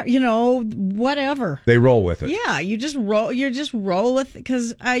whatever. They roll with it. Yeah, you just roll with it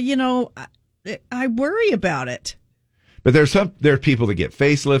because I worry about it. But there's people that get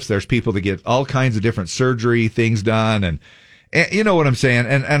facelifts. There's people that get all kinds of different surgery things done, and you know what I'm saying.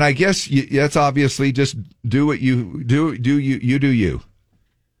 And I guess that's obviously just do what you do. You do you.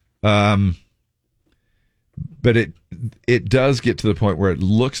 But it does get to the point where it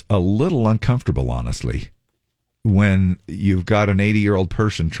looks a little uncomfortable, honestly, when you've got an 80-year-old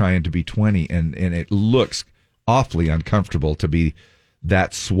person trying to be 20, and it looks awfully uncomfortable to be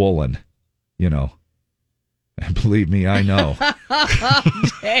that swollen, And believe me, I know.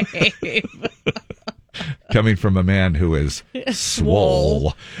 Dave. Coming from a man who is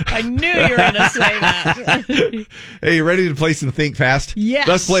swole. I knew you were going to say that. Hey, you ready to play some Think Fast? Yes.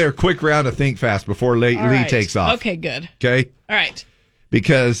 Let's play a quick round of Think Fast before Lee takes off. Okay, good. Okay? All right.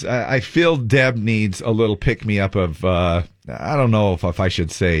 Because I feel Deb needs a little pick-me-up of, I don't know if I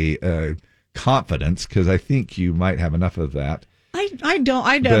should say confidence, because I think you might have enough of that.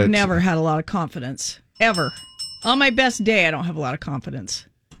 I've never had a lot of confidence. Ever. On my best day, I don't have a lot of confidence.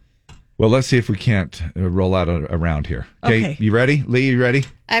 Well, let's see if we can't roll out a round here. Okay. You ready? Lee, you ready?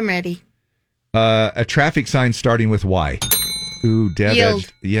 I'm ready. A traffic sign starting with Y. Ooh, Deb.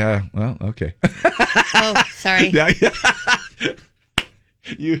 Yield. Yeah, well, okay. Oh, sorry. Yeah.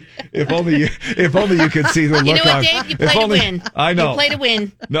 If only you could see the look on. You know what, Dave? You play to win. I know. You play to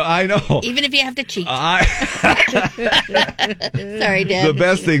win. No, I know. Even if you have to cheat. Sorry, Deb. The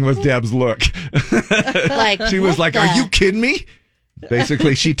best thing was Deb's look. She was like, "Are you kidding me?"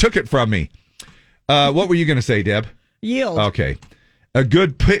 Basically, she took it from me. What were you going to say, Deb? Yield. Okay. A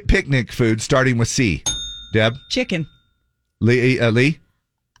good picnic food starting with C. Deb? Chicken. Lee?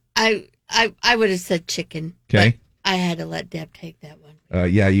 I would have said chicken. Okay. I had to let Deb take that one.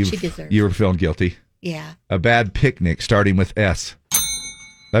 Yeah, you deserves were feeling guilty. Yeah. A bad picnic starting with S.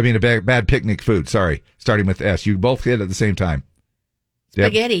 I mean, a bad picnic food, sorry, starting with S. You both hit at the same time.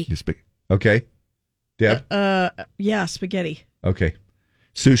 Deb? Spaghetti. Okay. Deb? Yeah, spaghetti. Okay.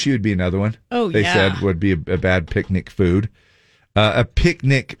 Sushi would be another one. Oh, they said would be a bad picnic food. A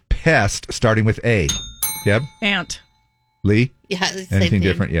picnic pest starting with A. Deb? Ant. Lee? Yeah, same Anything thing.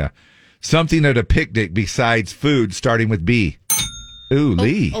 different? Yeah. Something at a picnic besides food starting with B. Ooh,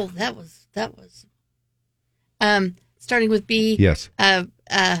 Lee. Oh, that was. Starting with B. Yes. Blanket.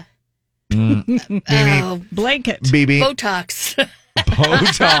 BB. Botox.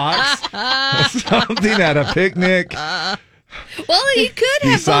 Botox. Something at a picnic. Well, you could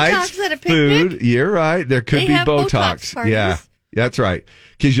have Besides Botox at a picnic. food, you're right. There could They be have Botox parties. Yeah, that's right.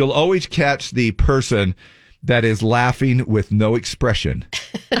 Because you'll always catch the person that is laughing with no expression.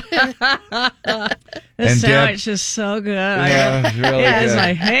 This sandwich is so good. Yeah, it's really it is good.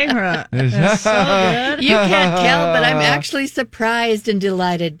 my favorite. It's so good. You can't tell, but I'm actually surprised and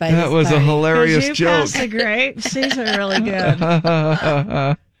delighted by That this was a party. hilarious You joke. passed the grapes. These are really good.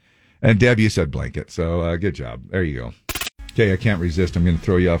 And Deb, you said blanket, so good job. There you go. Okay, I can't resist. I'm going to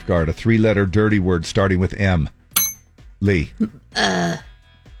throw you off guard. A 3-letter dirty word starting with M. Lee.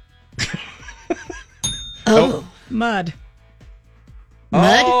 Mud.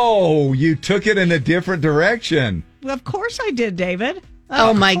 Oh, you took it in a different direction. Well, of course I did, David.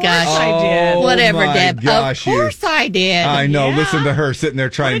 Oh, my gosh. I did. Whatever, my Deb. gosh, of course I did. I know. Yeah. Listen to her sitting there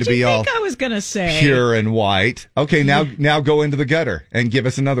trying What to did be you all think I was going to say? pure and white. Okay, now go into the gutter and give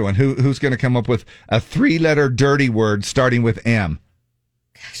us another one. Who's going to come up with a 3-letter dirty word starting with M?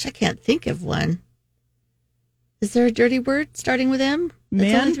 Gosh, I can't think of one. Is there a dirty word starting with M?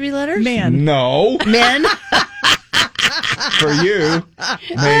 That's Man? only 3 letters? Man. No. Men? For you,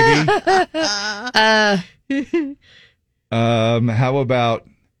 maybe. How about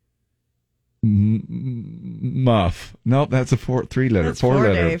muff? Nope, that's a 3-letter. That's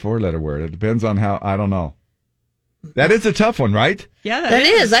 4-letter. 4-letter word. It depends on how. I don't know. That is a tough one, right? Yeah, That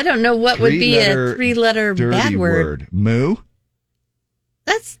is. I don't know what would be a 3-letter dirty bad word. Moo.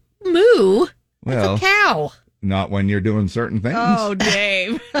 That's moo. Well, That's a cow. Not when you're doing certain things. Oh,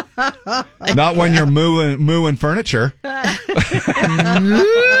 Dave. Not when you're mooing furniture.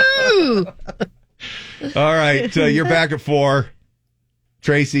 All right, you're back at 4.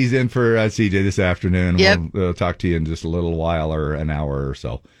 Tracy's in for CJ this afternoon. Yep. We'll talk to you in just a little while or an hour or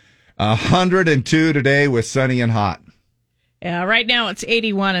so. 102 today with sunny and hot. Yeah, right now it's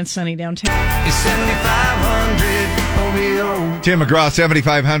 81 and sunny downtown. It's 7,500 OBO. Tim McGraw,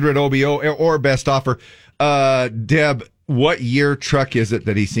 7,500 OBO or best offer. Deb, what year truck is it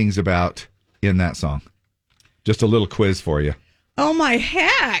that he sings about in that song? Just a little quiz for you. Oh, my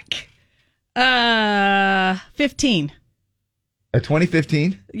heck. 15. A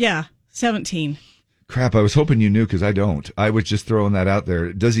 2015? Yeah, 17. Crap, I was hoping you knew because I don't. I was just throwing that out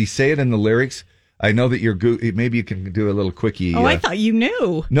there. Does he say it in the lyrics? I know that you're maybe you can do a little quickie. Oh, I thought you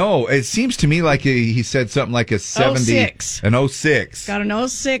knew. No, it seems to me like he said something like a 70. 06. An 06. Got an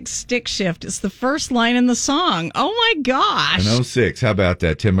 06 stick shift. It's the first line in the song. Oh, my gosh. An 06. How about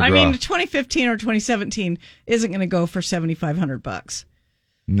that, Tim McGraw? I mean, 2015 or 2017 isn't going to go for $7,500.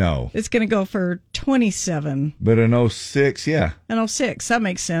 No. It's going to go for 27. But an 06, yeah. An 06, that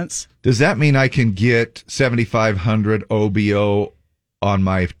makes sense. Does that mean I can get 7,500 OBO on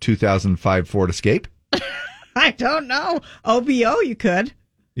my 2005 Ford Escape? I don't know. OBO, you could.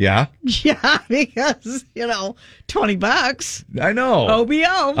 Yeah? Yeah, because, $20. I know.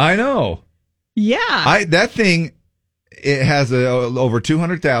 OBO. I know. Yeah. That thing, it has over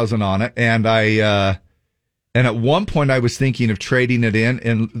 200,000 on it, and and at one point I was thinking of trading it in,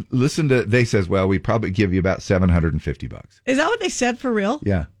 and they says, well, we probably give you about $750. Is that what they said for real?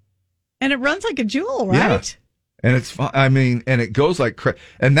 Yeah. And it runs like a jewel, right? Yeah. And it's, and it goes like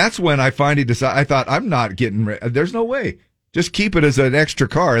and that's when I finally decided, I thought, I'm not getting there's no way. Just keep it as an extra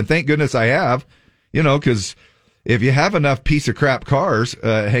car. And thank goodness I have, because if you have enough piece of crap cars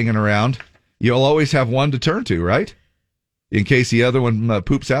hanging around, you'll always have one to turn to, right? In case the other one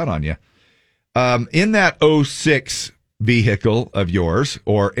poops out on you. In that 06 vehicle of yours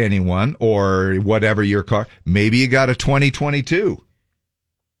or anyone or whatever your car, maybe you got a 2022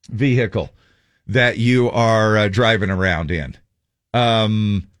 vehicle that you are driving around in.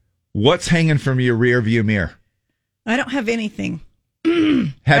 What's hanging from your rear view mirror? I don't have anything.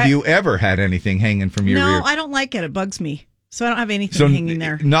 Have you ever had anything hanging from your rear? No, I don't like it. It bugs me. So I don't have anything hanging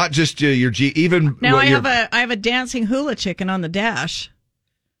there. Not just your G, even now I have a dancing hula chicken on the dash.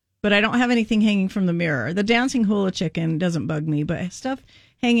 But I don't have anything hanging from the mirror. The dancing hula chicken doesn't bug me, but stuff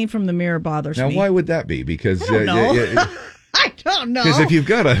hanging from the mirror bothers me. Now, why would that be? Because I don't know. I don't know. Because if you've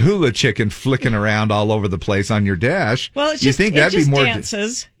got a hula chicken flicking around all over the place on your dash, well, it's you just, think that'd be more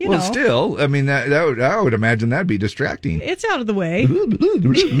dances. Still, I mean, I would imagine that'd be distracting. It's out of the way.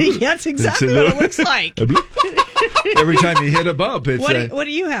 That's exactly what it looks like. Every time you hit a bump, it's. What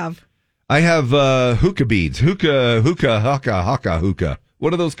do you have? I have hookah beads. Hookah.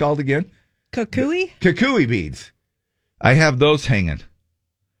 What are those called again? Kukui? Kukui beads. I have those hanging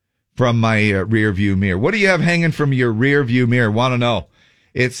from my rear view mirror. What do you have hanging from your rear view mirror? Want to know?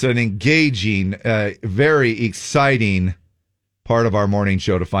 It's an engaging, very exciting part of our morning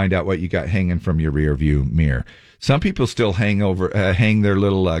show to find out what you got hanging from your rear view mirror. Some people still hang their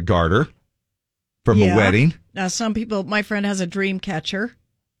little garter from a wedding. Now, some people, my friend has a dream catcher.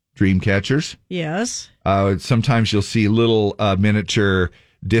 Dream catchers? Yes. Sometimes you'll see little miniature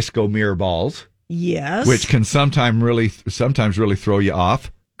disco mirror balls. Yes. Which can sometimes really throw you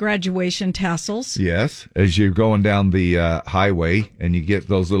off. Graduation tassels. Yes. As you're going down the highway and you get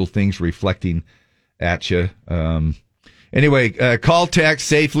those little things reflecting at you. Anyway, call text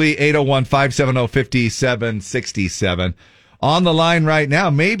safely 801-570-5767. On the line right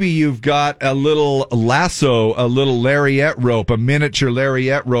now, maybe you've got a little lasso, a little lariat rope, a miniature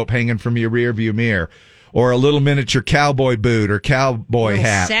lariat rope hanging from your rearview mirror, or a little miniature cowboy boot or cowboy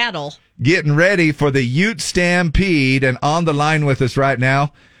hat. Saddle. Getting ready for the Ute Stampede, and on the line with us right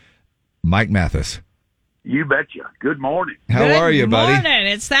now, Mike Mathis. You betcha. Good morning. How are you, buddy? Good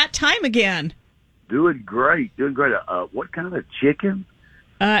morning. It's that time again. Doing great. What kind of chicken?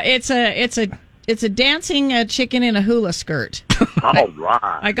 It's a dancing chicken in a hula skirt. All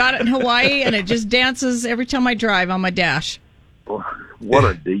right. I got it in Hawaii, and it just dances every time I drive on my dash. What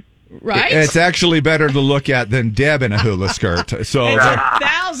a deep. Right? It's actually better to look at than Deb in a hula skirt. So it's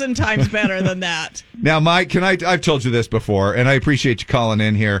 1,000 times better than that. Now, Mike, I've told you this before, and I appreciate you calling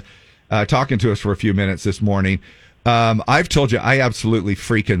in here, talking to us for a few minutes this morning. I've told you I absolutely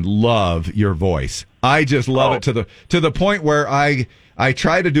freaking love your voice. I just love it to the point where I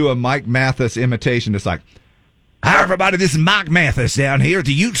try to do a Mike Mathis imitation. It's like, hi, everybody, this is Mike Mathis down here at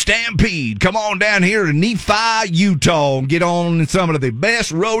the Ute Stampede. Come on down here to Nephi, Utah, and get on some of the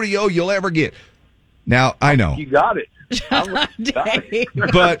best rodeo you'll ever get. Now, I know. You got it. Dave.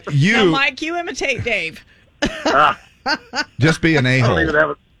 But Now, Mike, you imitate Dave. Just be an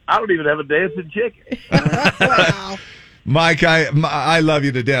a-hole. I don't even have a dancing chicken. Mike, I love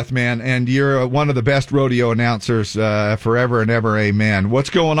you to death, man, and you're one of the best rodeo announcers forever and ever, amen. What's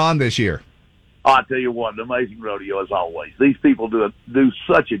going on this year? I'll tell you what, an amazing rodeo as always. These people do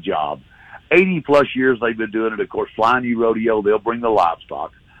such a job. 80-plus years they've been doing it. Of course, Flying U Rodeo, they'll bring the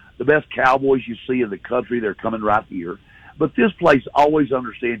livestock. The best cowboys you see in the country, they're coming right here. But this place always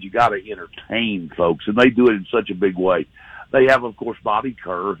understands you got to entertain folks, and they do it in such a big way. They have, of course, Bobby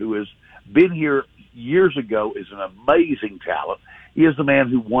Kerr, who has been here years ago, is an amazing talent. He is the man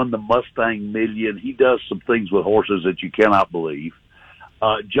who won the Mustang Million. He does some things with horses that you cannot believe.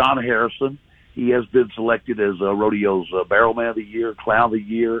 John Harrison, he has been selected as Rodeo's Barrelman of the Year, Clown of the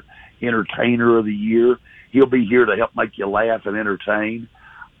Year, Entertainer of the Year. He'll be here to help make you laugh and entertain.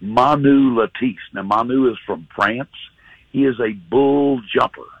 Manu Latisse. Now, Manu is from France. He is a bull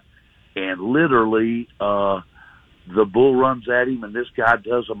jumper. And literally, the bull runs at him, and this guy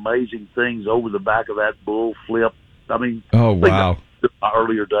does amazing things over the back of that bull flip. I mean, oh, wow. My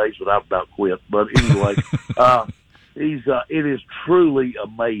earlier days, but I've about quit. But anyway, it is truly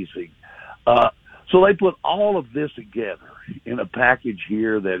amazing. So they put all of this together in a package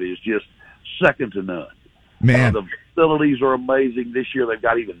here that is just second to none. Man. The facilities are amazing. This year they've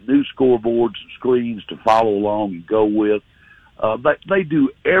got even new scoreboards and screens to follow along and go with. They do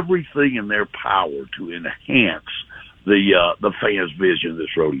everything in their power to enhance the fans' vision of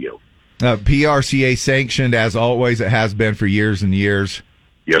this rodeo. PRCA sanctioned, as always. It has been for years and years.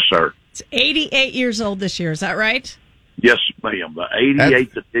 Yes, sir. It's 88 years old this year. Is that right? Yes, ma'am. The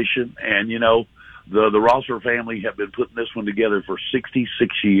 88th edition. And, you know, the Rosser family have been putting this one together for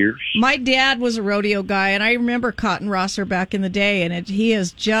 66 years. My dad was a rodeo guy, and I remember Cotton Rosser back in the day, and he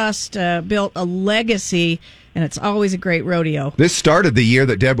has just built a legacy, and it's always a great rodeo. This started the year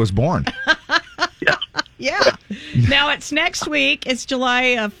that Deb was born. Yeah. Now, it's next week. It's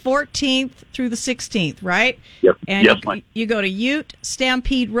July 14th through the 16th, right? Yep. And yes, you go to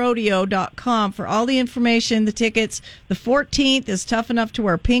UteStampedeRodeo.com for all the information, the tickets. The 14th is Tough Enough to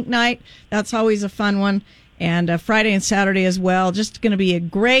Wear Pink Night. That's always a fun one. And Friday and Saturday as well. Just going to be a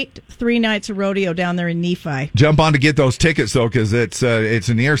great 3 nights of rodeo down there in Nephi. Jump on to get those tickets, though, because it's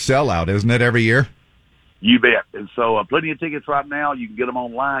a near sellout, isn't it, every year? You bet. And so plenty of tickets right now. You can get them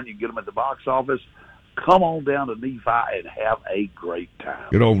online. You can get them at the box office. Come on down to Nephi and have a great time.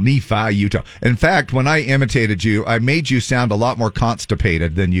 Good old Nephi, Utah. In fact, when I imitated you, I made you sound a lot more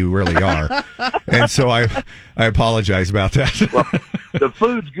constipated than you really are. And so I apologize about that. Well, the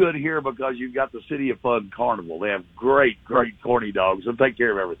food's good here because you've got the City of Fun Carnival. They have great corny dogs and take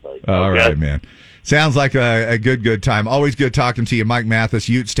care of everything. All right, man. Sounds like a good time. Always good talking to you, Mike Mathis,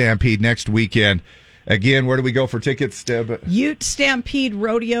 Ute Stampede next weekend. Again, where do we go for tickets, Deb?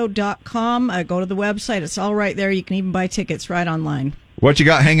 UteStampedeRodeo.com. Go to the website. It's all right there. You can even buy tickets right online. What you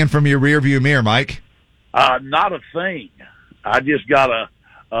got hanging from your rearview mirror, Mike? Not a thing. I just got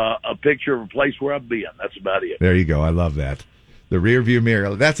a picture of a place where I've been. That's about it. There you go. I love that. The rearview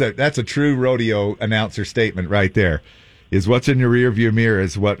mirror. That's a true rodeo announcer statement right there. Is what's in your rearview mirror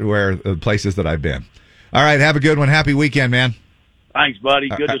is where the places that I've been. All right. Have a good one. Happy weekend, man. Thanks, buddy.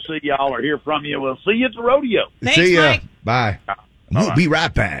 Good to see y'all or hear from you. We'll see you at the rodeo. Thanks, see ya. Mike. Bye. We'll be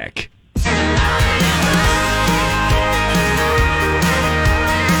right back.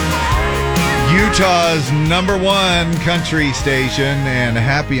 Utah's #1 country station, and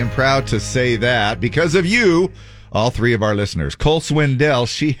happy and proud to say that because of you, all 3 of our listeners. Cole Swindell,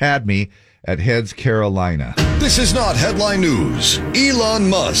 she had me at Heads, Carolina. This is not headline news. Elon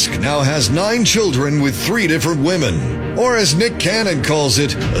Musk now has 9 children with 3 different women. Or as Nick Cannon calls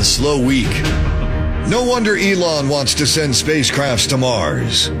it, a slow week. No wonder Elon wants to send spacecrafts to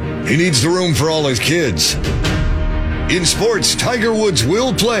Mars. He needs the room for all his kids. In sports, Tiger Woods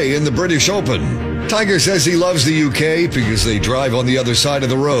will play in the British Open. Tiger says he loves the UK because they drive on the other side of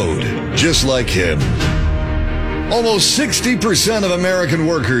the road, just like him. Almost 60% of American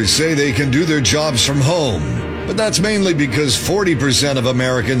workers say they can do their jobs from home, but that's mainly because 40% of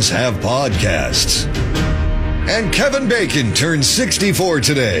Americans have podcasts. And Kevin Bacon turned 64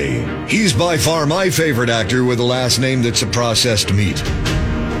 today. He's by far my favorite actor with a last name that's a processed meat.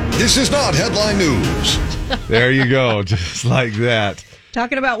 This is not headline news. There you go, just like that.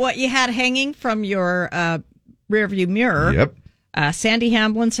 Talking about what you had hanging from your rearview mirror. Yep. Sandy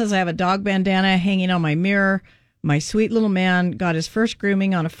Hamblin says, I have a dog bandana hanging on my mirror. My sweet little man got his first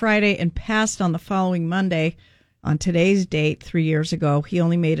grooming on a Friday and passed on the following Monday. On today's date, 3 years ago, he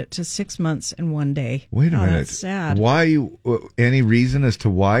only made it to 6 months and 1 day. Wait a minute. That's sad. Why? Any reason as to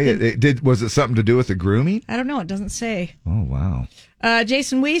why it did? Was it something to do with the grooming? I don't know. It doesn't say. Oh wow.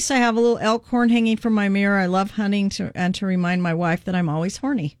 Jason Weiss, I have a little elk horn hanging from my mirror. I love hunting to remind my wife that I'm always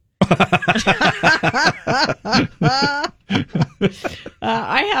horny.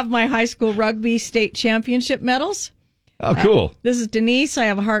 I have my high school rugby state championship medals. Oh, cool. This is Denise. I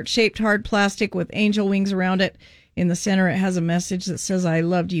have a heart-shaped hard plastic with angel wings around it. In the center, it has a message that says, I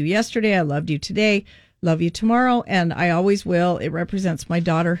loved you yesterday, I loved you today, love you tomorrow, and I always will. It represents my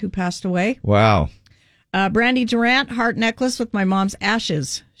daughter who passed away. Wow. Brandy Durant, heart necklace with my mom's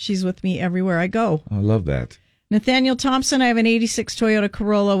ashes. She's with me everywhere I go. I love that. Nathaniel Thompson, I have an 86 Toyota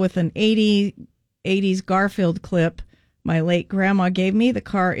Corolla with an 80s Garfield clip my late grandma gave me. The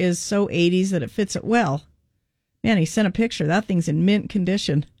car is so 80s that it fits it well. Man, he sent a picture. That thing's in mint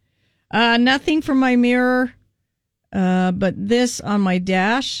condition. Nothing from my mirror, but this on my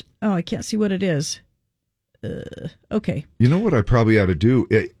dash. Oh, I can't see what it is. Okay. You know what I probably ought to do?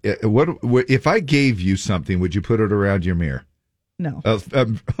 What if I gave you something, would you put it around your mirror? No.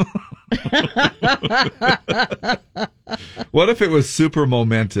 What if it was super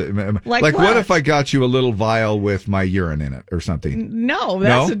momentum? Like what if I got you a little vial with my urine in it or something? No,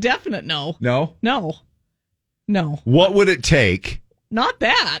 that's a definite no. No? No. What would it take? Not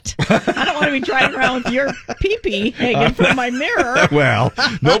that. I don't want to be driving around with your pee-pee hanging from my mirror. Well,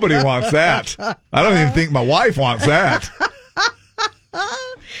 nobody wants that. I don't even think my wife wants that.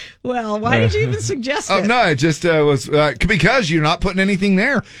 Well, why did you even suggest it? No, it just was because you're not putting anything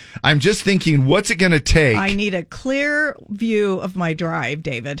there. I'm just thinking, what's it going to take? I need a clear view of my drive,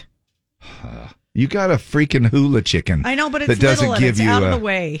 David. You got a freaking hula chicken. I know, but it's that doesn't little and give it's you out of the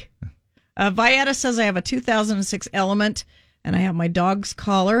way. Vieta says I have a 2006 Element, and I have my dog's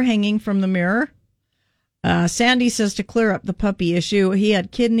collar hanging from the mirror. Sandy says to clear up the puppy issue, he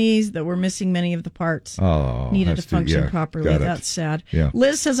had kidneys that were missing many of the parts. Needed to function properly. That's sad. Yeah.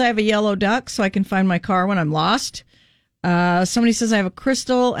 Liz says I have a yellow duck so I can find my car when I'm lost. Somebody says I have a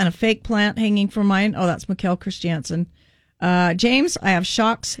crystal and a fake plant hanging from mine. Oh, that's Mikkel Christiansen. James, I have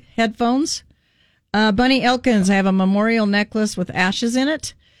Shocks headphones. Bunny Elkins, I have a memorial necklace with ashes in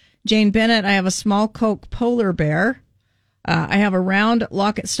it. Jane Bennett, I have a small Coke polar bear. I have a round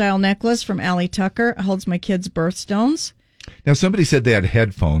locket-style necklace from Allie Tucker. It holds my kids' birthstones. Now, somebody said they had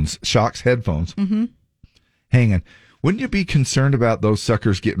headphones, Shocks headphones, hanging. Wouldn't you be concerned about those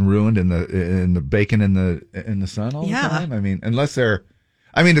suckers getting ruined in the bacon in the sun all the time? I mean, unless they're,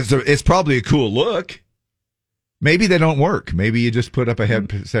 it's probably a cool look. Maybe they don't work. Maybe you just put up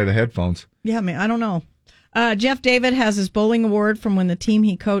a set of headphones. Yeah, I don't know. Jeff David has his bowling award from when the team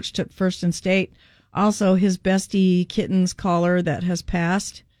he coached took first in state. Also, his bestie kitten's collar that has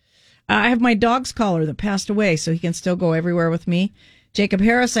passed. I have my dog's collar that passed away, so he can still go everywhere with me. Jacob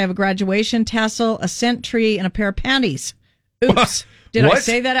Harris, I have a graduation tassel, a scent tree, and a pair of panties. Oops. Did I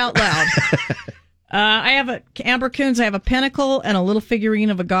say that out loud? I have Amber Coons, I have a pentacle and a little figurine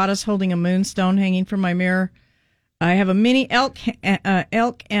of a goddess holding a moonstone hanging from my mirror. I have a mini elk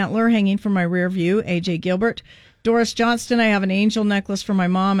antler hanging from my rear view, A.J. Gilbert. Doris Johnston, I have an angel necklace for my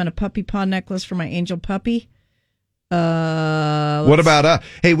mom and a puppy paw necklace for my angel puppy. What about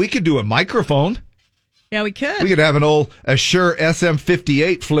hey, we could do a microphone. Yeah, we could. We could have a Shure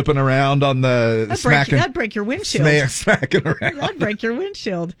SM58 flipping around on the That'd break your windshield. Smacking around. That'd break your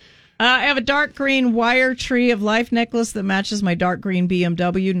windshield. I have a dark green wire tree of life necklace that matches my dark green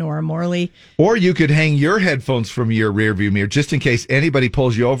BMW, Nora Morley. Or you could hang your headphones from your rearview mirror just in case anybody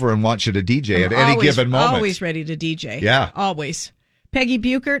pulls you over and wants you to DJ at any given moment. Always ready to DJ. Yeah. Always. Peggy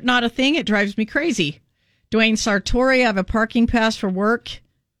Buchert, not a thing. It drives me crazy. Dwayne Sartori, I have a parking pass for work.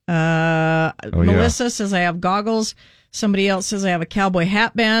 Melissa says I have goggles. Somebody else says I have a cowboy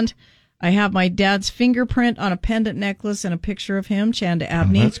hat band. I have my dad's fingerprint on a pendant necklace and a picture of him, Chanda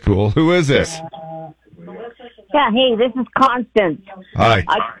Abney. Oh, that's cool. Who is this? Yeah, hey, this is Constance. Hi.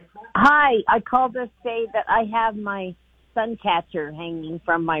 I called to say that I have my sun catcher hanging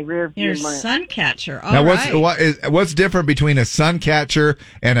from my rear view Your mirror. sun catcher. All now, right. what's different between a sun catcher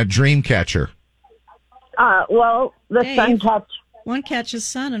and a dream catcher? Well, the sun catcher. One catches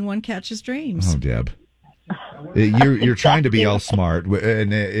sun and one catches dreams. Oh, Deb. You're trying to be all smart,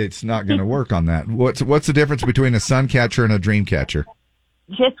 and it's not going to work on that. What's the difference between a sun catcher and a dream catcher?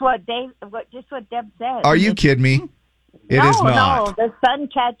 Just what Deb said. Are you kidding me? It is not. No, the sun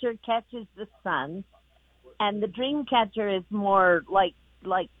catcher catches the sun, and the dream catcher is more like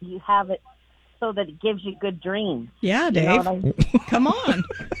you have it so that it gives you good dreams. Yeah, Dave. You know what Come on.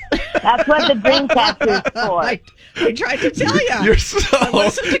 That's what the dream catcher is for. I tried to tell you. You're so.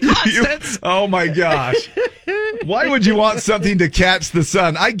 Listen to Constance. Oh my gosh. Why would you want something to catch the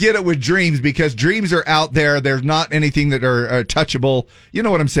sun? I get it with dreams because dreams are out there. There's not anything that are touchable. You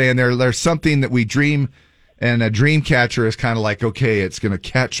know what I'm saying? There's something that we dream, and a dream catcher is kind of like, okay, it's going to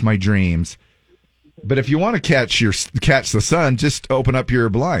catch my dreams. But if you want to catch the sun, just open up your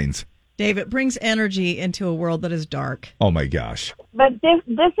blinds. Dave, it brings energy into a world that is dark. Oh my gosh! But this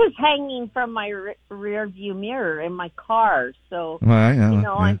is hanging from my rear view mirror in my car, so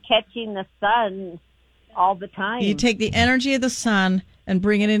I'm catching the sun all the time. You take the energy of the sun and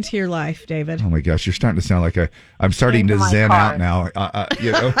bring it into your life, David. Oh my gosh, you're starting to sound like I'm starting to zen out now. All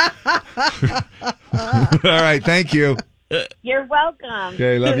right, thank you. You're welcome.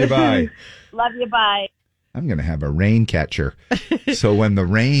 Okay, love you. Bye. Love you. Bye. I'm going to have a rain catcher. So when the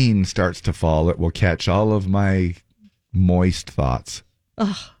rain starts to fall, it will catch all of my moist thoughts.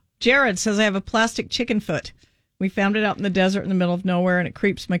 Oh, Jared says I have a plastic chicken foot. We found it out in the desert in the middle of nowhere, and it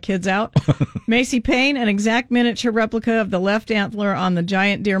creeps my kids out. Macy Payne, an exact miniature replica of the left antler on the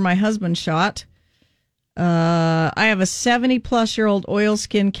giant deer my husband shot. I have a 70-plus-year-old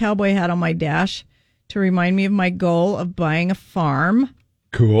oilskin cowboy hat on my dash to remind me of my goal of buying a farm.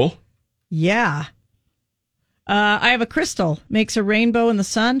 Cool. Yeah. I have a crystal, makes a rainbow in the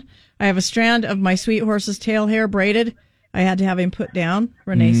sun. I have a strand of my sweet horse's tail hair braided. I had to have him put down.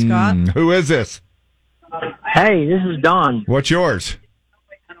 Renee Scott. Who is this? Hey, this is Don. What's yours?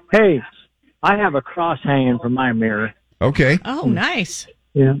 Hey, I have a cross hanging from my mirror. Okay. Oh, nice.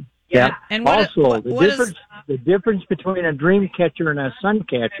 Yeah. And the difference between a dream catcher and a sun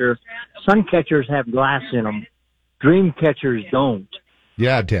catcher, sun catchers have glass in them. Dream catchers don't.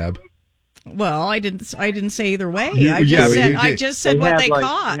 Yeah, Deb. Well, I didn't say either way. I just said what they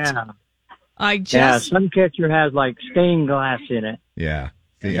caught. Yeah. Sun catcher has like stained glass in it. Yeah.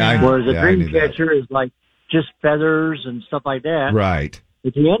 Whereas a dream catcher is like just feathers and stuff like that. Right.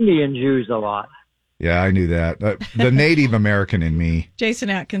 But the Indians use a lot. Yeah, I knew that. The Native American in me. Jason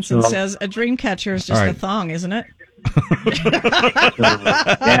Atkinson says a dream catcher is just a thong, isn't it?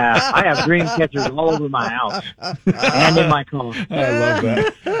 Yeah, I have dream catchers all over my house and in my car. I love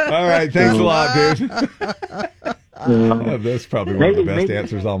that. All right, thanks a lot, dude. That's probably one of the best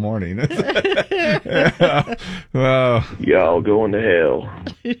answers all morning. Well, y'all going to hell.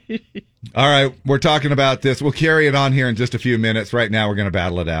 All right, we're talking about this. We'll carry it on here in just a few minutes. Right now, we're going to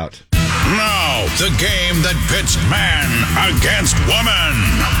battle it out. Now, the game that pits man against woman.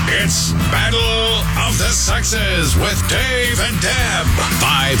 It's Battle of the Sexes with Dave and Deb.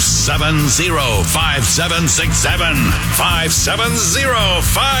 570-5767.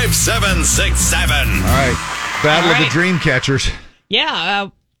 570-5767. All right. Battle of the Dream Catchers. Yeah.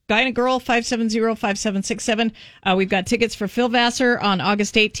 Guy and a Girl, 570-5767. We've got tickets for Phil Vassar on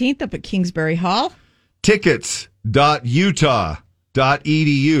August 18th up at Kingsbury Hall.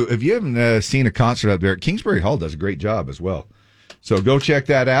 Tickets.utah.edu. If you haven't seen a concert up there, Kingsbury Hall does a great job as well. So go check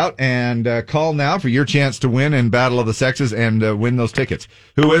that out and call now for your chance to win in Battle of the Sexes and win those tickets.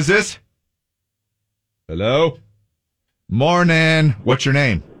 Who is this? Hello? Morning. What's your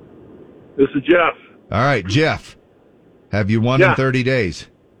name? This is Jeff. All right, Jeff. Have you won in 30 days?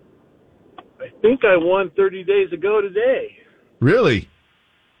 I think I won 30 days ago today. Really?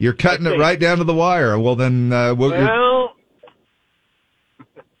 You're cutting it right down to the wire. Well, then...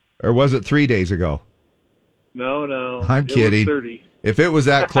 Or was it 3 days ago? No. I'm kidding. 30. If it was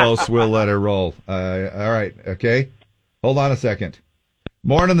that close, we'll let her roll. All right, okay? Hold on a second.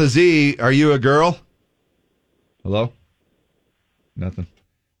 Morning, the Z. Are you a girl? Hello? Nothing.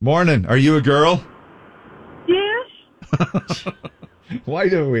 Morning. Are you a girl? Yes. Why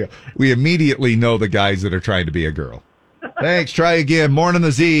do we immediately know the guys that are trying to be a girl? Thanks. Try again. Morning,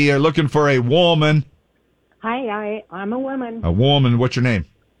 the Z. You're looking for a woman. Hi, I'm a woman. A woman. What's your name?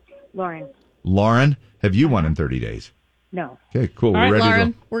 Lauren. Lauren. Have you won in 30 days? No. Okay, cool. All right, we're ready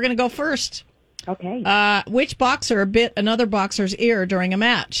Lauren, to go. we're going to go first. Okay. Which boxer bit another boxer's ear during a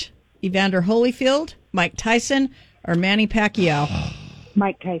match? Evander Holyfield, Mike Tyson, or Manny Pacquiao?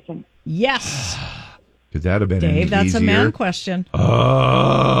 Mike Tyson. Yes. Could that have been Dave, that's easier? a man question.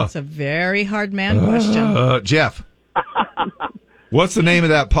 It's a very hard man question. Jeff, what's the name of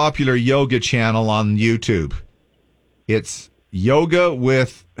that popular yoga channel on YouTube? It's Yoga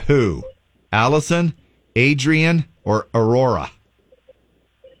with who? Allison, Adrian, or Aurora?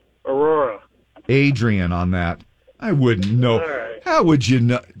 Aurora. Adrian on that. I wouldn't know. Right. How would you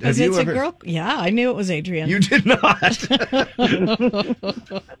know? Is it a girl? Yeah, I knew it was Adrian. You did not.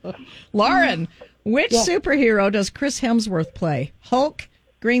 Lauren, which superhero does Chris Hemsworth play? Hulk,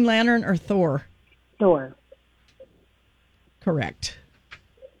 Green Lantern, or Thor? Thor. Correct.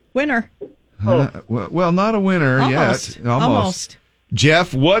 Winner. Well, not a winner Almost. yet. Almost.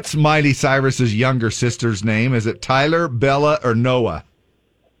 Jeff, what's Miley Cyrus's younger sister's name? Is it Tyler, Bella, or Noah?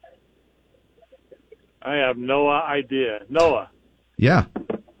 I have no idea. Noah. Yeah.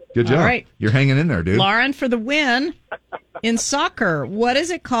 Good job. All right. You're hanging in there, dude. Lauren for the win. In soccer, what is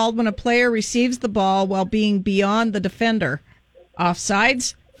it called when a player receives the ball while being beyond the defender?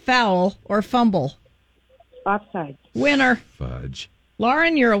 Offsides, foul, or fumble? Offside. Winner. Fudge.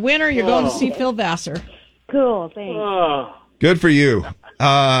 Lauren, you're a winner. You're going to see Phil Vassar. Cool, thanks. Good for you.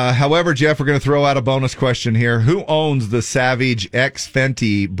 However, Jeff, we're going to throw out a bonus question here. Who owns the Savage X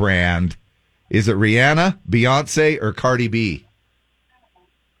Fenty brand? Is it Rihanna, Beyonce, or Cardi B?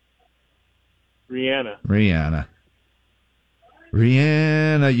 Rihanna.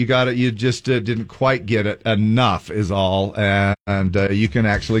 Rihanna, you got it. You just didn't quite get it. Enough is all. And you can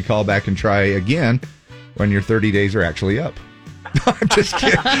actually call back and try again when your 30 days are actually up. I'm just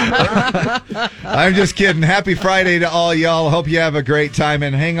kidding. I'm just kidding. Happy Friday to all y'all. Hope you have a great time.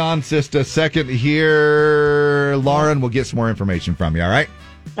 And hang on just a second here. Lauren, we'll get some more information from you, all right?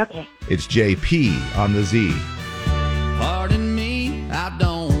 Okay. It's JP on the Z. Pardon me, I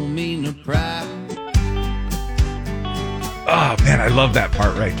don't mean to pry. Oh, man, I love that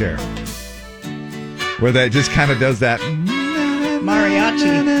part right there. Where that just kind of does that.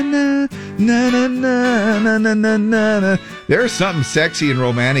 Mariachi. There's something sexy and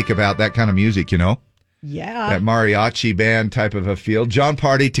romantic about that kind of music, you know? Yeah. That mariachi band type of a feel. John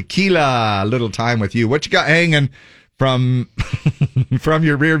Party, Tequila, a little time with you. What you got hanging from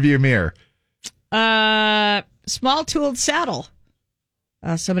your rearview mirror? Small tooled saddle.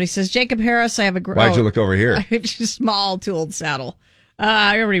 Somebody says, Jacob Harris, I have a... Why'd you look over here? Small tooled saddle.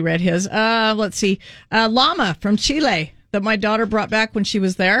 I already read his. Let's see. Llama from Chile that my daughter brought back when she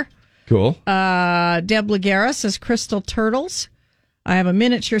was there. Cool. Deb Lagera says crystal turtles. I have a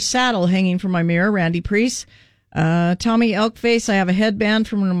miniature saddle hanging from my mirror. Randy Priest. Tommy Elkface. I have a headband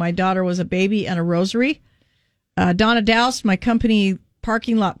from when my daughter was a baby and a rosary. Donna Douse, my company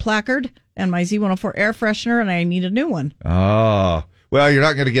parking lot placard and my Z104 air freshener, and I need a new one. Oh, well, you're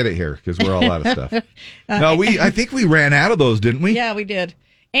not going to get it here because we're all out of stuff. No, I think we ran out of those, didn't we? Yeah, we did.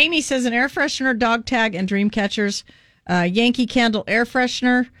 Amy says an air freshener, dog tag, and dream catchers. Yankee Candle air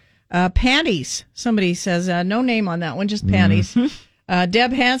freshener. Panties. Somebody says no name on that one, just panties.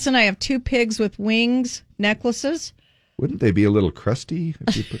 Deb Hansen, I have 2 pigs with wings necklaces. Wouldn't they be a little crusty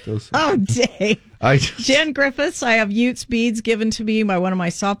if you put those? Oh, dang. Jen Griffiths, I have Utes beads given to me by one of my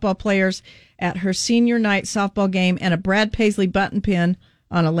softball players at her senior night softball game and a Brad Paisley button pin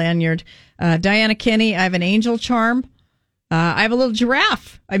on a lanyard. Diana Kenny, I have an angel charm. I have a little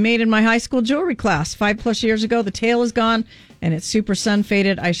giraffe I made in my high school jewelry class 5+ years ago. The tail is gone and it's super sun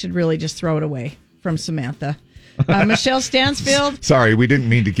faded. I should really just throw it away. From Samantha. Michelle Stansfield. Sorry, we didn't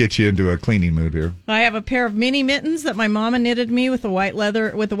mean to get you into a cleaning mood here. I have a pair of mini mittens that my mama knitted me with a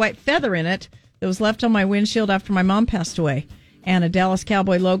white feather in it that was left on my windshield after my mom passed away. And a Dallas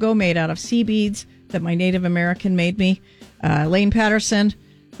Cowboy logo made out of sea beads that my Native American made me. Lane Patterson.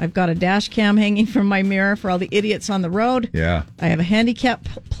 I've got a dash cam hanging from my mirror for all the idiots on the road. Yeah. I have a handicap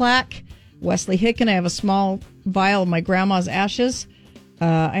plaque. Wesley Hicken. I have a small vial of my grandma's ashes.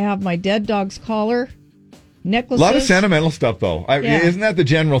 I have my dead dog's collar. Necklaces. A lot of sentimental stuff, though. Yeah. Isn't that the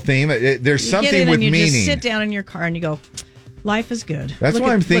general theme? There's something with you meaning. Just sit down in your car and you go, life is good. That's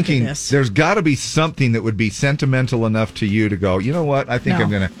why I'm thinking there's got to be something that would be sentimental enough to you to go, you know what? I think I'm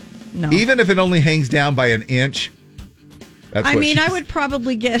going to... No. Even if it only hangs down by an inch. I would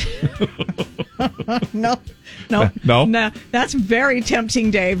probably get... No. That's very tempting,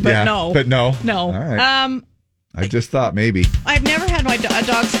 Dave, but yeah, no. But no. No. All right. I just thought maybe. I've never had my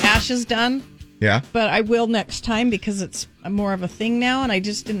dog's ashes done. Yeah. But I will next time because it's more of a thing now, and I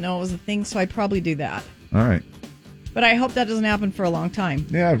just didn't know it was a thing, so I'd probably do that. All right. But I hope that doesn't happen for a long time.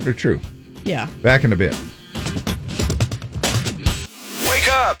 Yeah, very true. Yeah. Back in a bit. Wake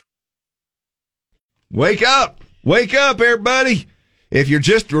up! Wake up! Wake up, everybody! If you're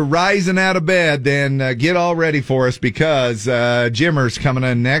just rising out of bed, then get all ready for us because Jimmer's coming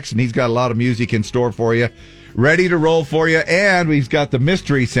in next, and he's got a lot of music in store for you, ready to roll for you, and we've got the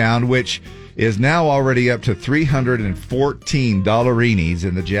mystery sound, which is now already up to $314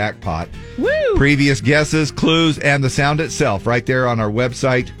 in the jackpot. Woo! Previous guesses, clues, and the sound itself right there on our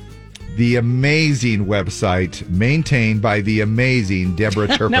website. The amazing website maintained by the amazing Deborah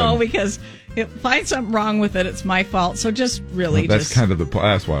Turpin. No, because if I find something wrong with it, it's my fault. So just really that's kind of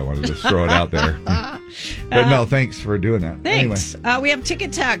that's why I wanted to throw it out there. But no, thanks for doing that. Thanks. Anyway. We have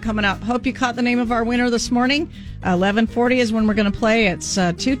Ticket Tag coming up. Hope you caught the name of our winner this morning. 11:40 is when we're going to play. It's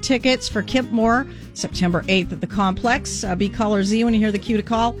 2 tickets for Kip Moore, September 8th at the Complex. Be caller Z when you hear the cue to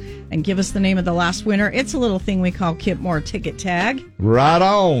call and give us the name of the last winner. It's a little thing we call Kip Moore Ticket Tag. Right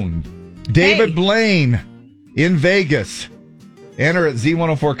on. David Blaine in Vegas. Enter at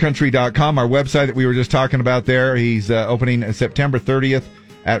z104country.com, our website that we were just talking about there. He's opening September 30th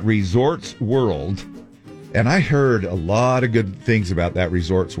at Resorts World. And I heard a lot of good things about that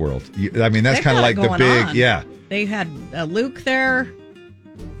Resorts World. I mean, that's kind of like the big, on. They had Luke there.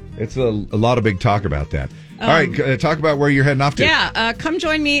 It's a lot of big talk about that. All right, talk about where you're heading off to. Yeah, come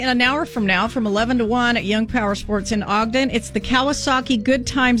join me in an hour from now from 11 to 1 at Young Power Sports in Ogden. It's the Kawasaki Good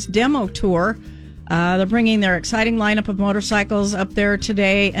Times Demo Tour. They're bringing their exciting lineup of motorcycles up there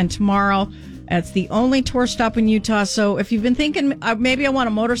today and tomorrow. It's the only tour stop in Utah. So if you've been thinking, maybe I want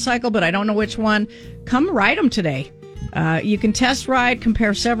a motorcycle, but I don't know which one, come ride them today. You can test ride,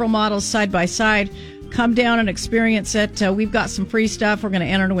 compare several models side by side. Come down and experience it. We've got some free stuff. We're going to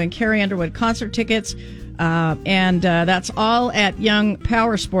enter to win Carrie Underwood concert tickets. And that's all at Young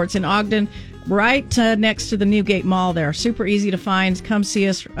Power Sports in Ogden, right next to the Newgate Mall there. Super easy to find. Come see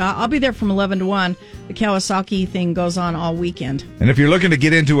us. I'll be there from 11 to 1. The Kawasaki thing goes on all weekend. And if you're looking to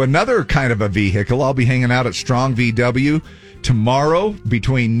get into another kind of a vehicle, I'll be hanging out at Strong VW tomorrow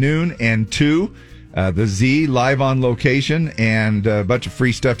between noon and 2. The Z live on location and a bunch of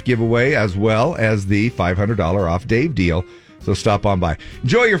free stuff to give away, as well as the $500 off Dave deal. So stop on by.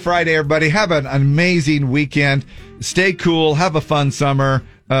 Enjoy your Friday, everybody. Have an amazing weekend. Stay cool. Have a fun summer.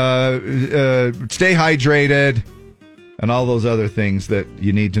 Stay hydrated. And all those other things that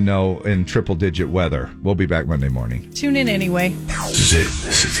you need to know in triple-digit weather. We'll be back Monday morning. Tune in anyway. This is it.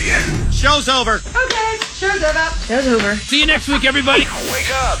 This is the end. Show's over. Okay, show's over. Show's over. See you next week, everybody.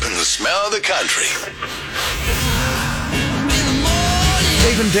 Wake up in the smell of the country.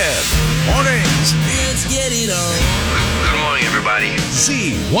 Dave and Deb. Mornings. Let's get it on. Good morning, everybody.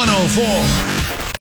 Z104.